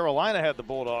Western Carolina had the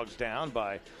Bulldogs down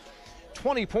by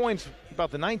 20 points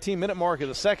about the 19-minute mark of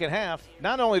the second half.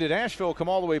 Not only did Asheville come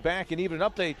all the way back and even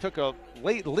up, they took a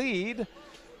late lead.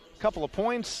 Couple of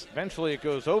points. Eventually it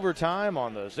goes overtime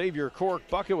on the Xavier Cork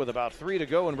bucket with about 3 to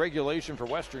go in regulation for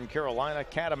Western Carolina.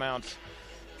 Catamounts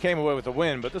came away with a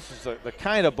win, but this is the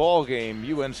kind of ball game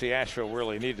UNC Asheville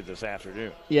really needed this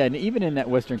afternoon. Yeah, and even in that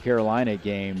Western Carolina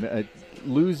game,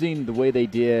 losing the way they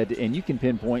did, and you can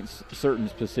pinpoint certain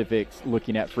specifics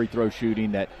looking at free throw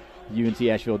shooting that UNC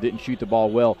Asheville didn't shoot the ball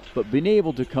well, but being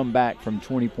able to come back from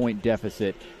 20-point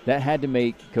deficit, that had to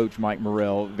make Coach Mike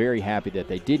Morrell very happy that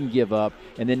they didn't give up.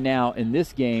 And then now in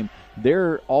this game,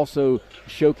 they're also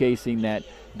showcasing that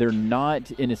they're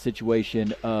not in a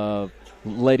situation of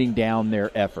letting down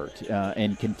their effort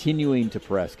and continuing to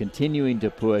press, continuing to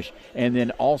push. And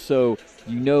then also,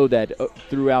 that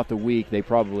throughout the week they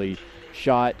probably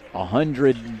shot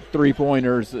 100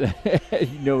 three-pointers,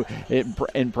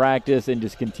 in practice, and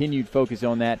just continued focus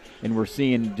on that. And we're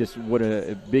seeing just what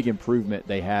a big improvement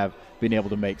they have been able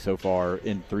to make so far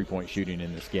in three-point shooting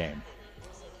in this game.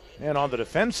 And on the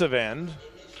defensive end,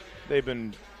 they've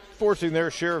been forcing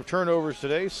their share of turnovers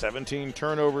today, 17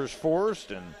 turnovers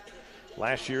forced, and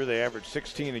last year they averaged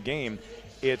 16 a game.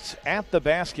 It's at the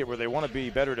basket where they want to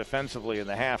be better defensively in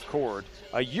the half court.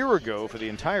 A year ago, for the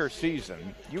entire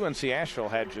season, UNC Asheville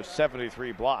had just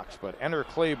 73 blocks, but enter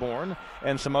Claiborne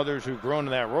and some others who've grown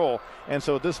in that role. And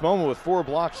so at this moment, with 4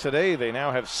 blocks today, they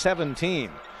now have 17.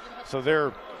 So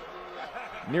they're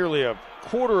nearly a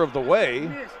quarter of the way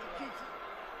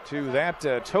to that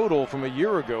total from a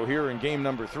year ago here in game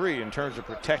number 3 in terms of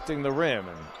protecting the rim.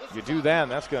 And you do that,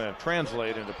 and that's going to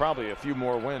translate into probably a few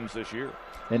more wins this year.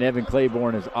 And Evan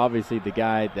Claiborne is obviously the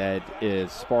guy that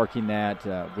is sparking that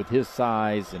with his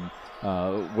size, and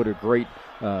what a great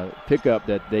pickup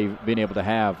that they've been able to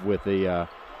have with the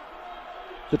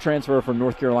transfer from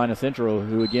North Carolina Central,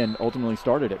 who again ultimately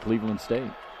started at Cleveland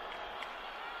State.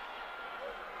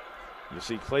 You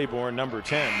see Claiborne, number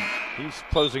 10. He's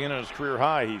closing in on his career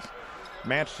high. He's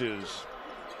matched his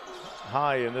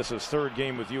high in this his 3rd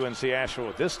game with UNC Asheville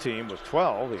with this team with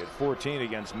 12. He had 14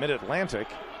 against Mid-Atlantic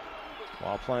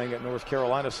while playing at North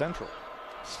Carolina Central.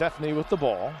 Stephanie with the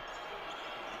ball.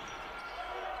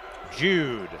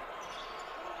 Jude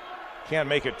can't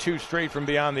make it 2 straight from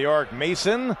beyond the arc.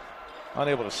 Mason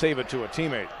unable to save it to a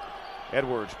teammate.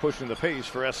 Edwards pushing the pace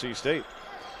for SC State.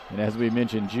 And as we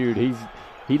mentioned, Jude,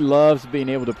 he loves being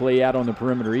able to play out on the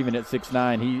perimeter. Even at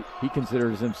 6'9", he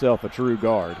considers himself a true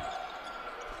guard.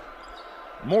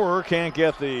 Moorer can't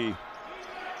get the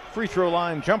free throw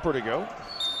line jumper to go.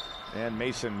 And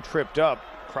Mason tripped up.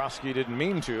 Krosky didn't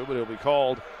mean to, but he'll be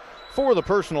called for the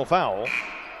personal foul.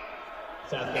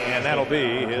 And that'll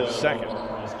be his second.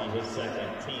 Krosky, his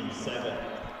second, team 7.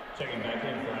 Checking back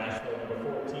in for Asheville,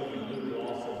 number 14, Luke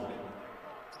Lawson.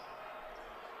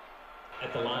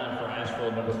 At the line for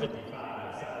Asheville, number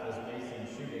 55, Silas Mason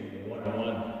shooting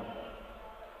 1-1.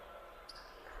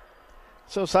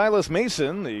 So Silas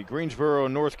Mason, the Greensboro,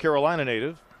 North Carolina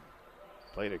native,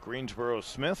 played at Greensboro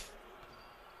Smith.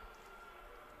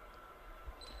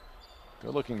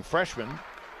 Good-looking freshman,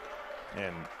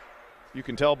 and you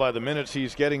can tell by the minutes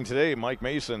he's getting today. Mike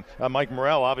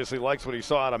Morrell obviously likes what he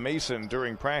saw out of Mason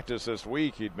during practice this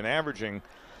week. He'd been averaging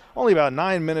only about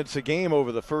 9 minutes a game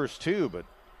over the first 2, but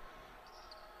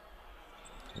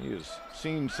he has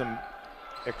seen some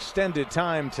extended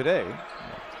time today.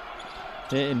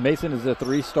 And Mason is a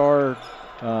 3-star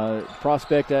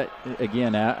prospect,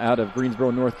 out of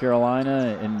Greensboro, North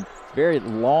Carolina, and very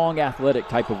long, athletic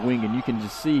type of wing, and you can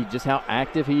just see just how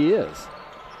active he is.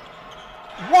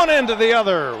 One end to the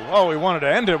other. Oh, he wanted to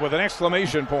end it with an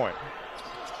exclamation point.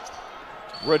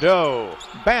 Rideau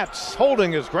bats,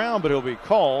 holding his ground, but he'll be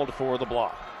called for the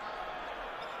block.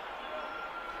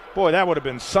 Boy, that would have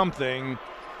been something.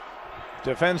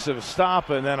 Defensive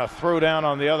stop and then a throwdown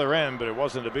on the other end, but it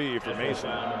wasn't to be for Mason.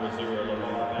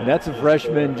 And that's a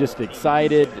freshman just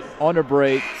excited on a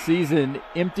break, sees an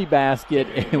empty basket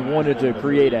and wanted to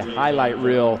create a highlight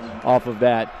reel off of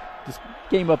that. Just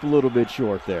came up a little bit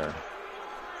short there.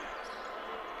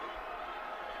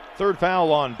 3rd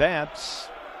foul on Bats.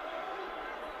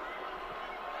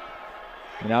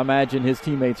 And I imagine his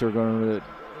teammates are going to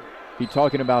be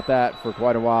talking about that for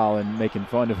quite a while and making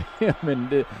fun of him,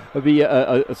 and it'll be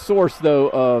a source though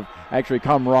of actually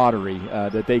camaraderie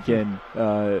that they can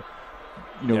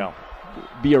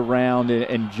be around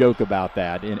and joke about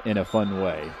that in a fun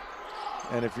way.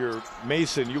 And if you're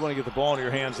Mason, you want to get the ball in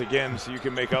your hands again so you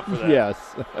can make up for that. Yes.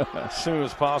 As soon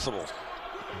as possible.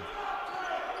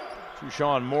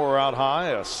 Tushawn Moore out high,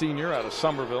 a senior out of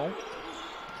Somerville.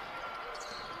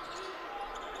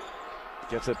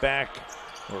 Gets it back.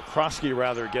 Or Krosky,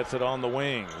 rather, gets it on the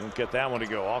wing. Won't get that one to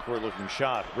go. Awkward-looking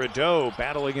shot. Rideau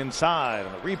battling inside.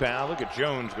 On the rebound, look at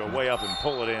Jones go way up and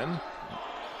pull it in.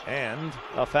 And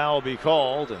a foul be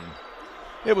called. And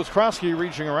it was Krosky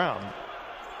reaching around.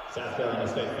 South Carolina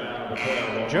State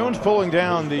foul. Jones pulling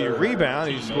down the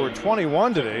rebound. He scored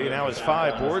 21 today. Now his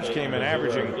 5 boards came in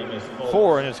averaging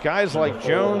 4. And it's guys like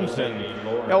Jones and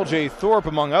L.J. Thorpe,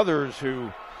 among others,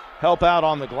 who help out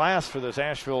on the glass for this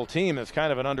Asheville team. It's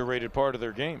kind of an underrated part of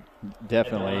their game.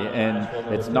 Definitely, and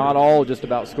it's not all just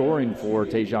about scoring for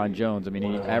Tajon Jones. I mean,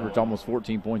 he averaged almost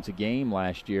 14 points a game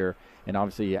last year, and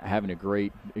obviously having a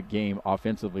great game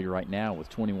offensively right now with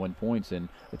 21 points and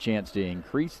a chance to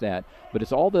increase that. But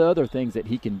it's all the other things that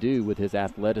he can do with his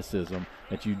athleticism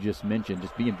that you just mentioned,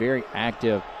 just being very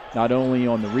active, not only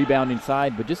on the rebounding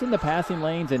side, but just in the passing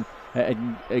lanes and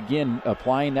again,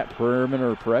 applying that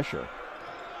perimeter pressure.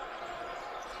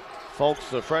 Fulks,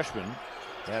 the freshman.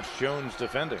 That's Jones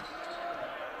defending.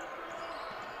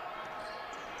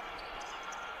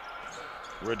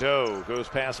 Rideau goes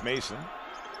past Mason.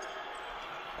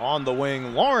 On the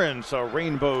wing, Lawrence, a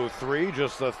rainbow 3,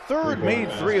 just the 3rd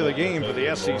made 3 of the game for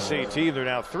the SEC team. They're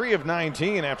now 3 of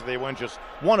 19 after they went just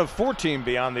 1 of 14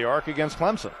 beyond the arc against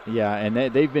Clemson. Yeah, and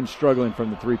they've been struggling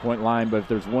from the three-point line, but if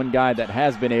there's one guy that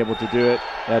has been able to do it,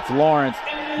 that's Lawrence.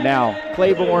 Now,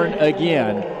 Claiborne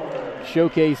again,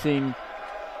 showcasing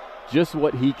just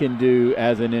what he can do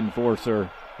as an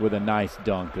enforcer with a nice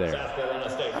dunk there.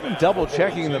 I've been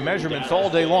double-checking the measurements all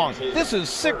day long. This is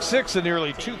 6'6" and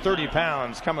nearly 230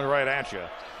 pounds coming right at you.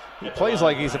 He plays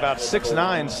like he's about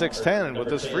 6'9", 6'10", with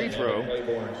this free throw,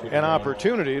 an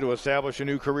opportunity to establish a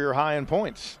new career high in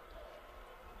points.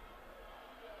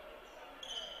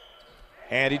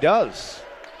 And he does.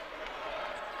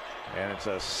 And it's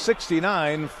a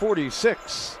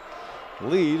 69-46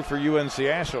 lead for UNC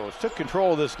Asheville. It took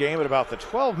control of this game at about the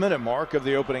 12-minute mark of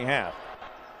the opening half.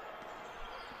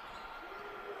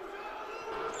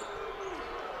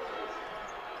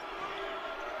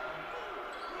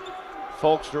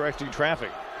 Fulks directing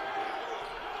traffic.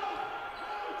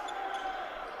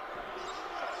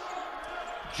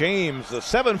 James, the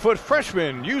 7-foot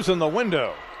freshman, using the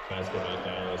window.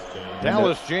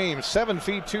 Dallas James, 7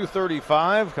 feet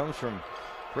 235, comes from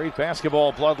great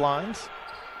basketball bloodlines.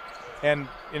 And,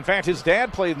 in fact, his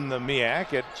dad played in the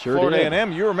MEAC at Florida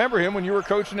A&M. You remember him when you were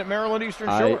coaching at Maryland Eastern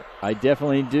Shore. I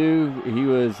definitely do. He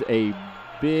was a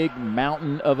big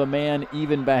mountain of a man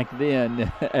even back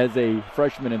then as a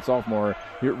freshman and sophomore.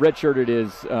 He redshirted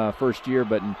his first year,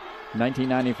 but in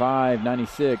 1995,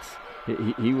 96,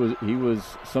 he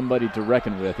was somebody to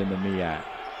reckon with in the MEAC.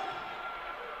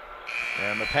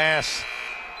 And the pass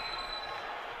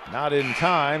not in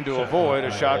time to avoid a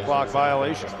shot clock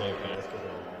violation.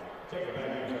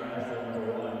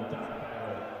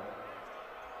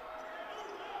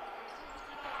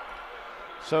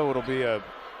 So it'll be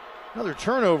another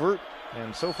turnover,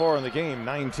 and so far in the game,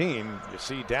 19. You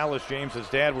see Dallas James'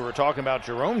 dad. We were talking about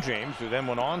Jerome James, who then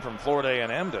went on from Florida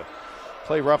A&M to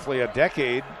play roughly a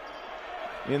decade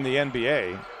in the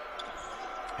NBA.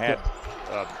 Had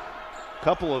a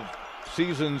couple of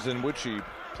seasons in which he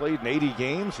played in 80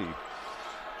 games. He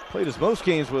played his most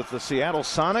games with the Seattle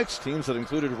Sonics, teams that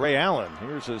included Ray Allen.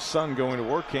 Here's his son going to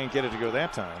work, can't get it to go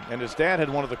that time. And his dad had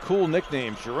one of the cool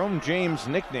nicknames. Jerome James'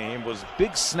 nickname was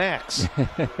Big Snacks.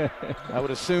 I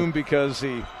would assume because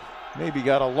he maybe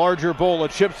got a larger bowl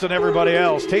of chips than everybody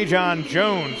else. Tajon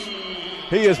Jones,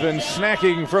 he has been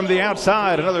snacking from the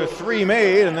outside. Another 3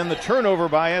 made, and then the turnover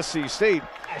by SC State.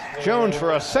 Jones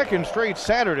for a second straight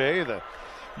Saturday. The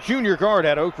junior guard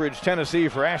at Oak Ridge, Tennessee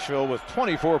for Asheville with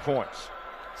 24 points.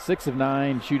 6 of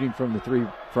 9 shooting from the three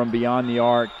from beyond the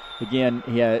arc. Again,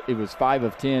 it was 5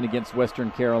 of 10 against Western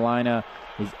Carolina.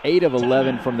 He's 8 of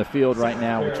 11 from the field right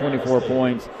now with 24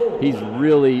 points. He's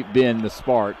really been the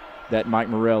spark that Mike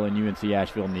Morrell and UNC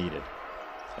Asheville needed.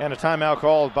 And a timeout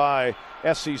called by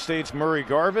SC State's Murray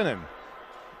Garvin, and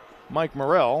Mike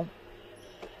Morrell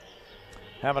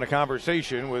having a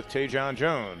conversation with Tajon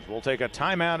Jones. We'll take a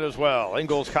timeout as well.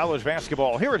 Ingles College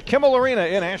basketball here at Kimmel Arena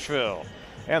in Asheville.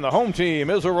 And the home team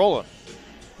is a-rolling.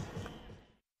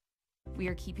 We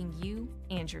are keeping you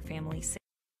and your family safe.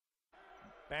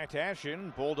 Back to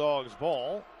action, Bulldogs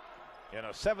ball in a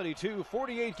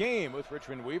 72-48 game with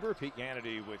Richmond Weaver. Pete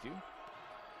Ganady with you.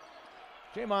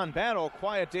 Jamon Battle,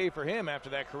 quiet day for him after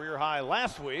that career high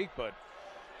last week, but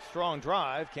strong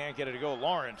drive, can't get it to go.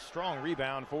 Lawrence, strong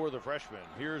rebound for the freshman.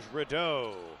 Here's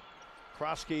Rideau.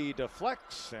 Krosky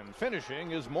deflects, and finishing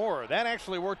is Moore. That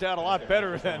actually worked out a lot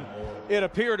better than it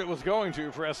appeared it was going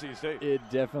to for SC State. It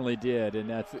definitely did, and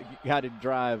that's got to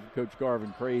drive Coach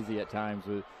Garvin crazy at times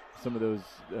with some of those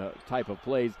type of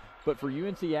plays. But for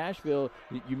UNC Asheville,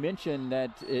 you mentioned that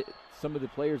some of the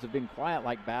players have been quiet,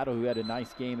 like Battle, who had a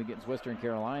nice game against Western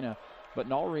Carolina. But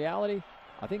in all reality,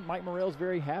 I think Mike Morrell's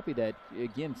very happy that,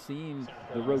 again, seeing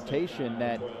the rotation,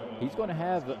 that he's going to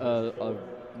have a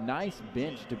nice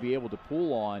bench to be able to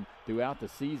pull on throughout the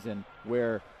season,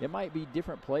 where it might be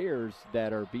different players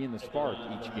that are being the spark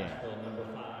each game.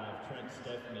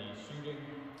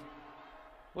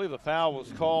 I believe the foul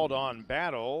was called on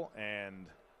Battle and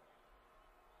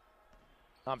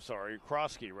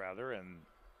Krosky rather, and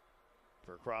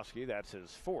for Krosky, that's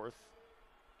his 4th.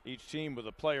 Each team with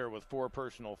a player with 4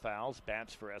 personal fouls,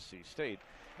 bats for SC State.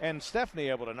 And Stephanie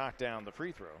able to knock down the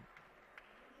free throw.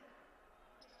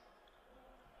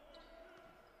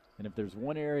 And if there's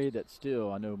one area that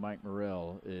still I know Mike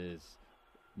Morrell is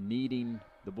needing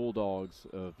the Bulldogs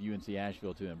of UNC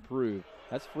Asheville to improve,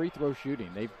 that's free throw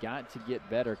shooting. They've got to get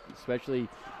better, especially,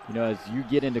 as you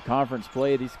get into conference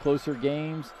play, these closer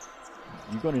games,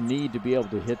 you're going to need to be able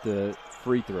to hit the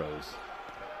free throws.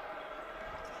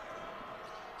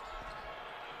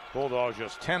 Bulldogs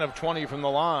just 10 of 20 from the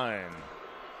line.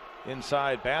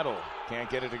 Inside Battle, can't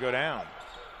get it to go down.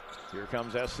 Here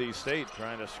comes SC State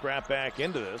trying to scrap back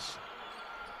into this.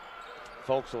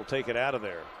 Folks will take it out of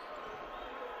there.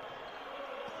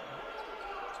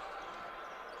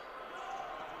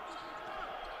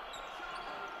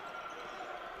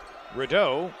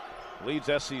 Rideau leads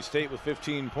SC State with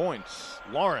 15 points.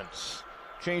 Lawrence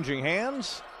changing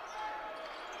hands.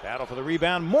 Battle for the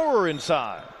rebound. Moore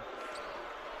inside.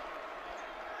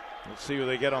 Let's see who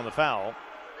they get on the foul.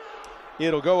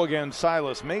 It'll go against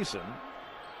Silas Mason.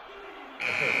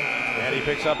 And he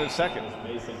picks up his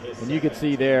 2nd. And you could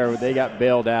see there they got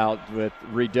bailed out with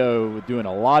Rideau doing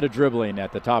a lot of dribbling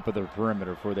at the top of the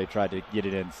perimeter before they tried to get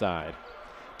it inside.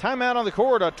 Timeout on the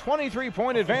court, a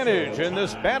 23-point advantage in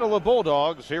this battle of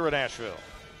Bulldogs here at Asheville.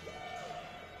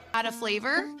 Add a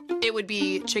flavor, it would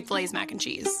be Chick-fil-A's mac and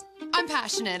cheese. I'm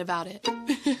passionate about it.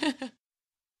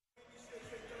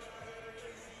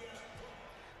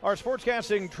 Our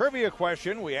sportscasting trivia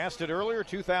question, we asked it earlier,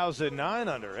 2009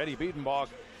 under Eddie Biedenbach.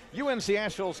 UNC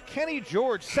Asheville's Kenny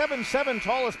George, 7'7",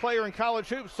 tallest player in college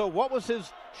hoops. So what was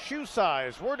his shoe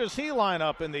size? Where does he line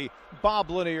up in the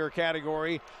Bob Linear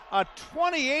category? A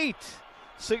 28,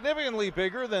 significantly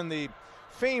bigger than the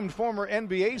famed former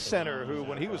NBA center who,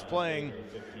 when he was playing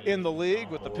in the league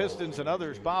with the Pistons and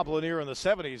others, Bob Lanier in the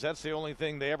 70s, that's the only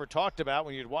thing they ever talked about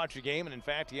when you'd watch a game. And in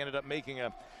fact, he ended up making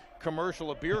a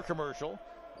beer commercial,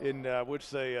 in which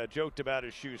they joked about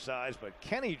his shoe size. But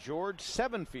Kenny George,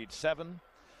 7'7",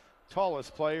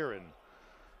 tallest player in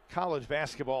college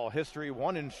basketball history,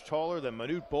 1 inch taller than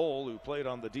Manute Bol, who played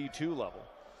on the D2 level.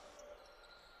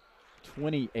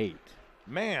 28.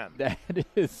 Man. That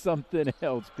is something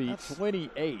else, Pete.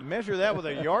 28. Measure that with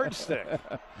a yardstick.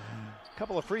 A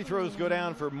couple of free throws go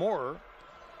down for Moore,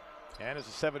 and it's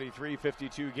a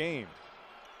 73-52 game.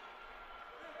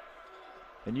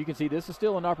 And you can see this is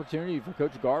still an opportunity for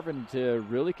Coach Garvin to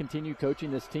really continue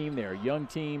coaching this team. They're a young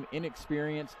team,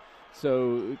 inexperienced,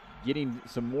 so getting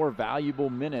some more valuable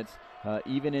minutes,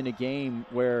 even in a game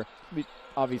where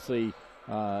obviously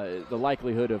the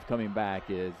likelihood of coming back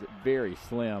is very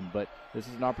slim, but this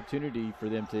is an opportunity for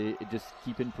them to just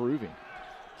keep improving.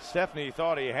 Stephanie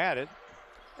thought he had it.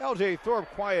 L.J. Thorpe,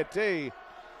 quiet day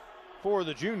for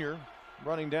the junior,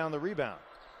 running down the rebound.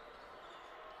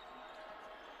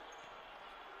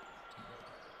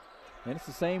 And it's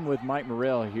the same with Mike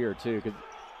Morrell here, too, because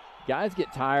guys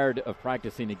get tired of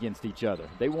practicing against each other.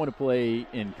 They want to play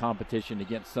in competition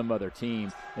against some other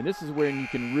team, and this is where you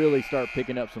can really start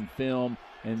picking up some film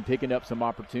and picking up some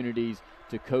opportunities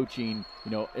to coaching,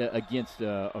 against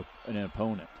an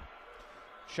opponent.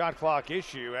 Shot clock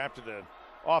issue after the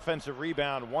offensive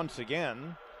rebound once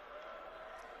again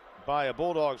by a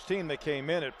Bulldogs team that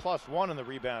came in at +1 in the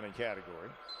rebounding category.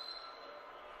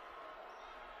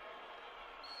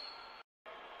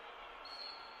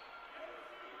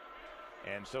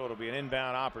 And so it'll be an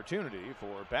inbound opportunity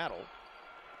for Battle.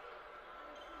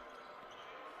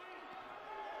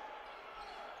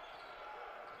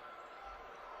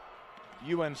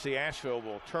 UNC Asheville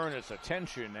will turn its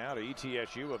attention now to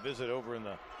ETSU, a visit over in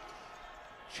the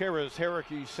Harrah's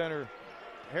Cherokee Center,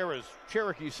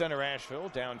 Asheville,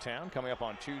 downtown, coming up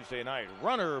on Tuesday night.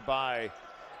 Runner by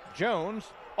Jones,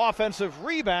 offensive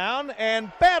rebound,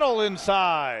 and Battle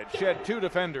inside. Shed 2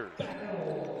 defenders.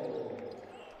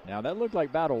 Now that looked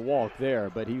like Battle walk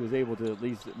there, but he was able to at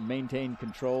least maintain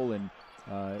control and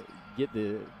get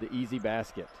the easy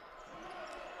basket.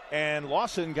 And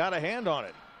Lawson got a hand on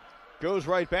it. Goes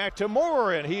right back to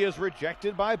Moore, and he is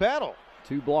rejected by Battle.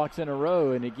 2 blocks in a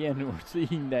row, and again, we're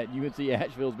seeing that UNC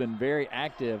Asheville's been very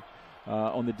active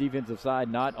on the defensive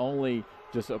side, not only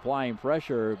just applying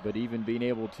pressure, but even being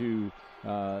able to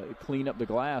clean up the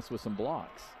glass with some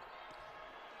blocks.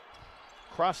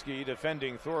 Krosky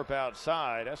defending Thorpe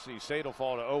outside. SC State will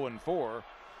fall to 0-4.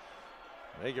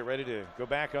 They get ready to go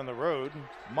back on the road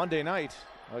Monday night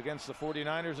against the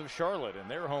 49ers of Charlotte in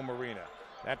their home arena.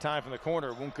 That time from the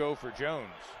corner won't go for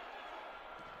Jones.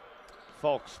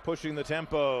 Fulks pushing the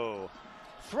tempo.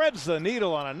 Threads the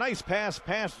needle on a nice pass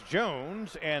past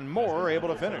Jones, and Moore able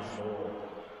to finish.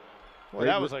 Boy,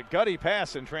 that was a gutty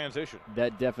pass in transition.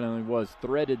 That definitely was.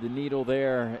 Threaded the needle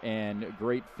there, and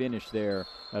great finish there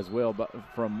as well, but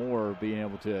from Moore being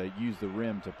able to use the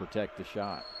rim to protect the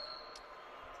shot.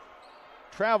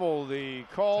 Travel the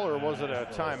call, or was it a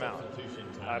timeout?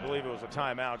 I believe it was a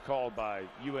timeout called by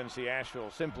UNC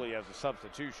Asheville simply as a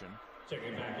substitution.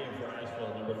 Checking back in for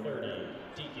Asheville, number 30,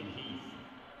 Deacon Heath.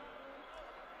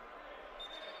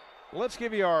 Let's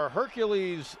give you our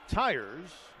Hercules tires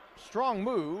strong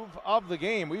move of the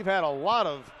game. We've had a lot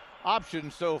of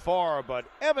options so far, but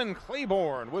Evan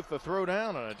Claiborne with the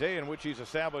throwdown on a day in which he's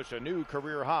established a new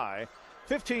career high.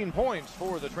 15 points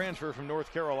for the transfer from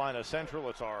North Carolina Central.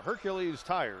 It's our Hercules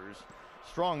tires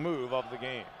strong move of the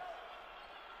game.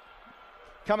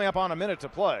 Coming up on a minute to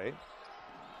play.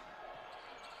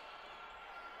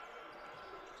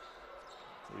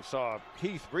 We saw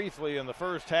Heath briefly in the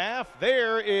first half.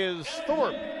 There is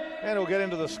Thorpe, and he'll get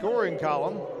into the scoring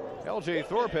column. LJ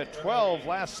Thorpe had 12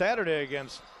 last Saturday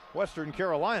against Western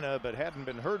Carolina, but hadn't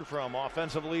been heard from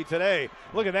offensively today.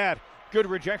 Look at that. Good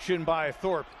rejection by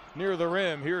Thorpe near the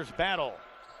rim. Here's Battle.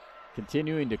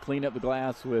 Continuing to clean up the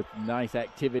glass with nice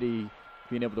activity,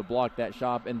 being able to block that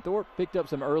shot. And Thorpe picked up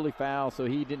some early fouls, so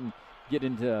he didn't get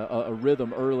into a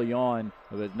rhythm early on.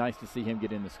 But nice to see him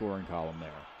get in the scoring column there.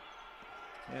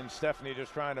 And Stephanie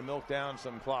just trying to milk down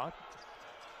some clock.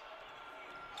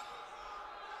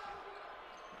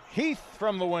 Heath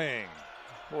from the wing.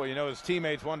 Boy, you know his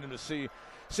teammates wanted to see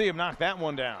him knock that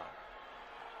one down.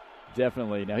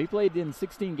 Definitely. Now, he played in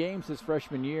 16 games his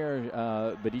freshman year,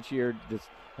 but each year,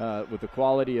 with the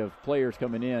quality of players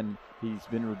coming in, he's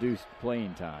been reduced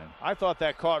playing time. I thought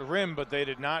that caught rim, but they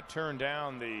did not turn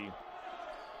off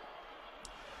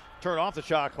the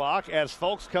shot clock as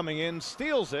Fulks coming in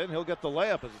steals it. He'll get the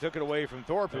layup as he took it away from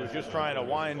Thorpe, who was just trying to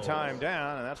wind time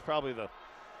down, and that's probably the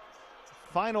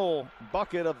final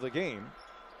bucket of the game.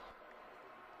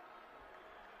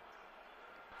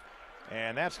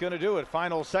 And that's going to do it.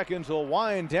 Final seconds will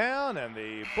wind down, and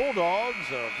the Bulldogs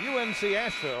of UNC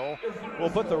Asheville will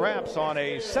put the Raps on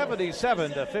a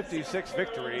 77-56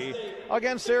 victory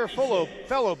against their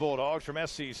fellow Bulldogs from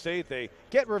SC State. They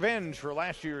get revenge for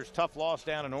last year's tough loss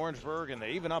down in Orangeburg, and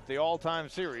they even up the all-time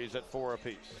series at 4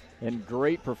 apiece. And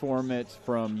great performance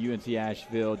from UNC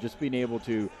Asheville, just being able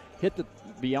to hit the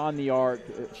beyond the arc,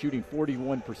 shooting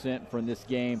 41% from this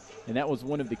game, and that was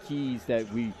one of the keys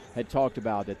that we had talked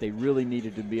about, that they really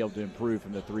needed to be able to improve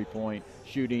from the three-point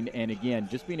shooting. And again,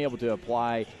 just being able to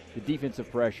apply the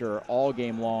defensive pressure all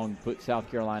game long put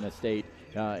South Carolina State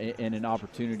in an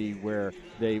opportunity where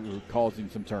they were causing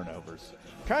some turnovers.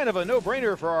 Kind of a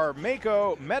no-brainer for our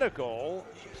Mako Medical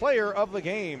player of the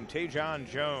game, Tajon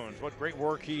Jones. What great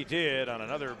work he did on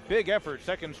another big effort,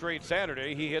 second straight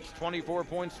Saturday. He hits 24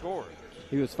 points scored.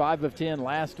 He was 5 of 10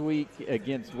 last week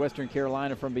against Western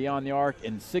Carolina from beyond the arc,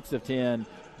 and 6 of 10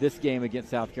 this game against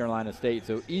South Carolina State.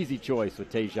 So easy choice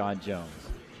with Tajon Jones.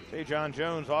 Tajon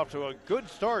Jones off to a good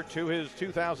start to his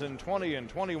 2020 and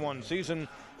 21 season.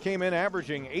 Came in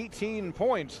averaging 18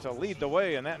 points to lead the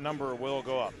way, and that number will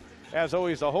go up. As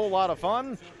always, a whole lot of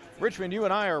fun. Richmond, you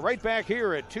and I are right back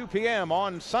here at 2 p.m.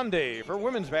 on Sunday for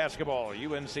women's basketball.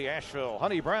 UNC Asheville,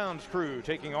 Honey Brown's crew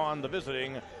taking on the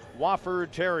visiting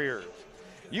Wofford Terriers.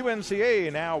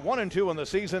 UNCA now 1-2 in the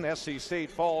season. SC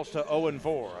State falls to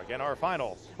 0-4. Again, our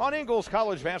final on Ingles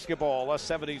College basketball, a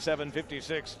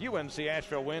 77-56 UNC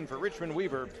Asheville win for Richmond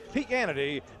Weaver. Pete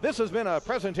Kennedy, this has been a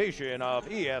presentation of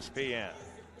ESPN.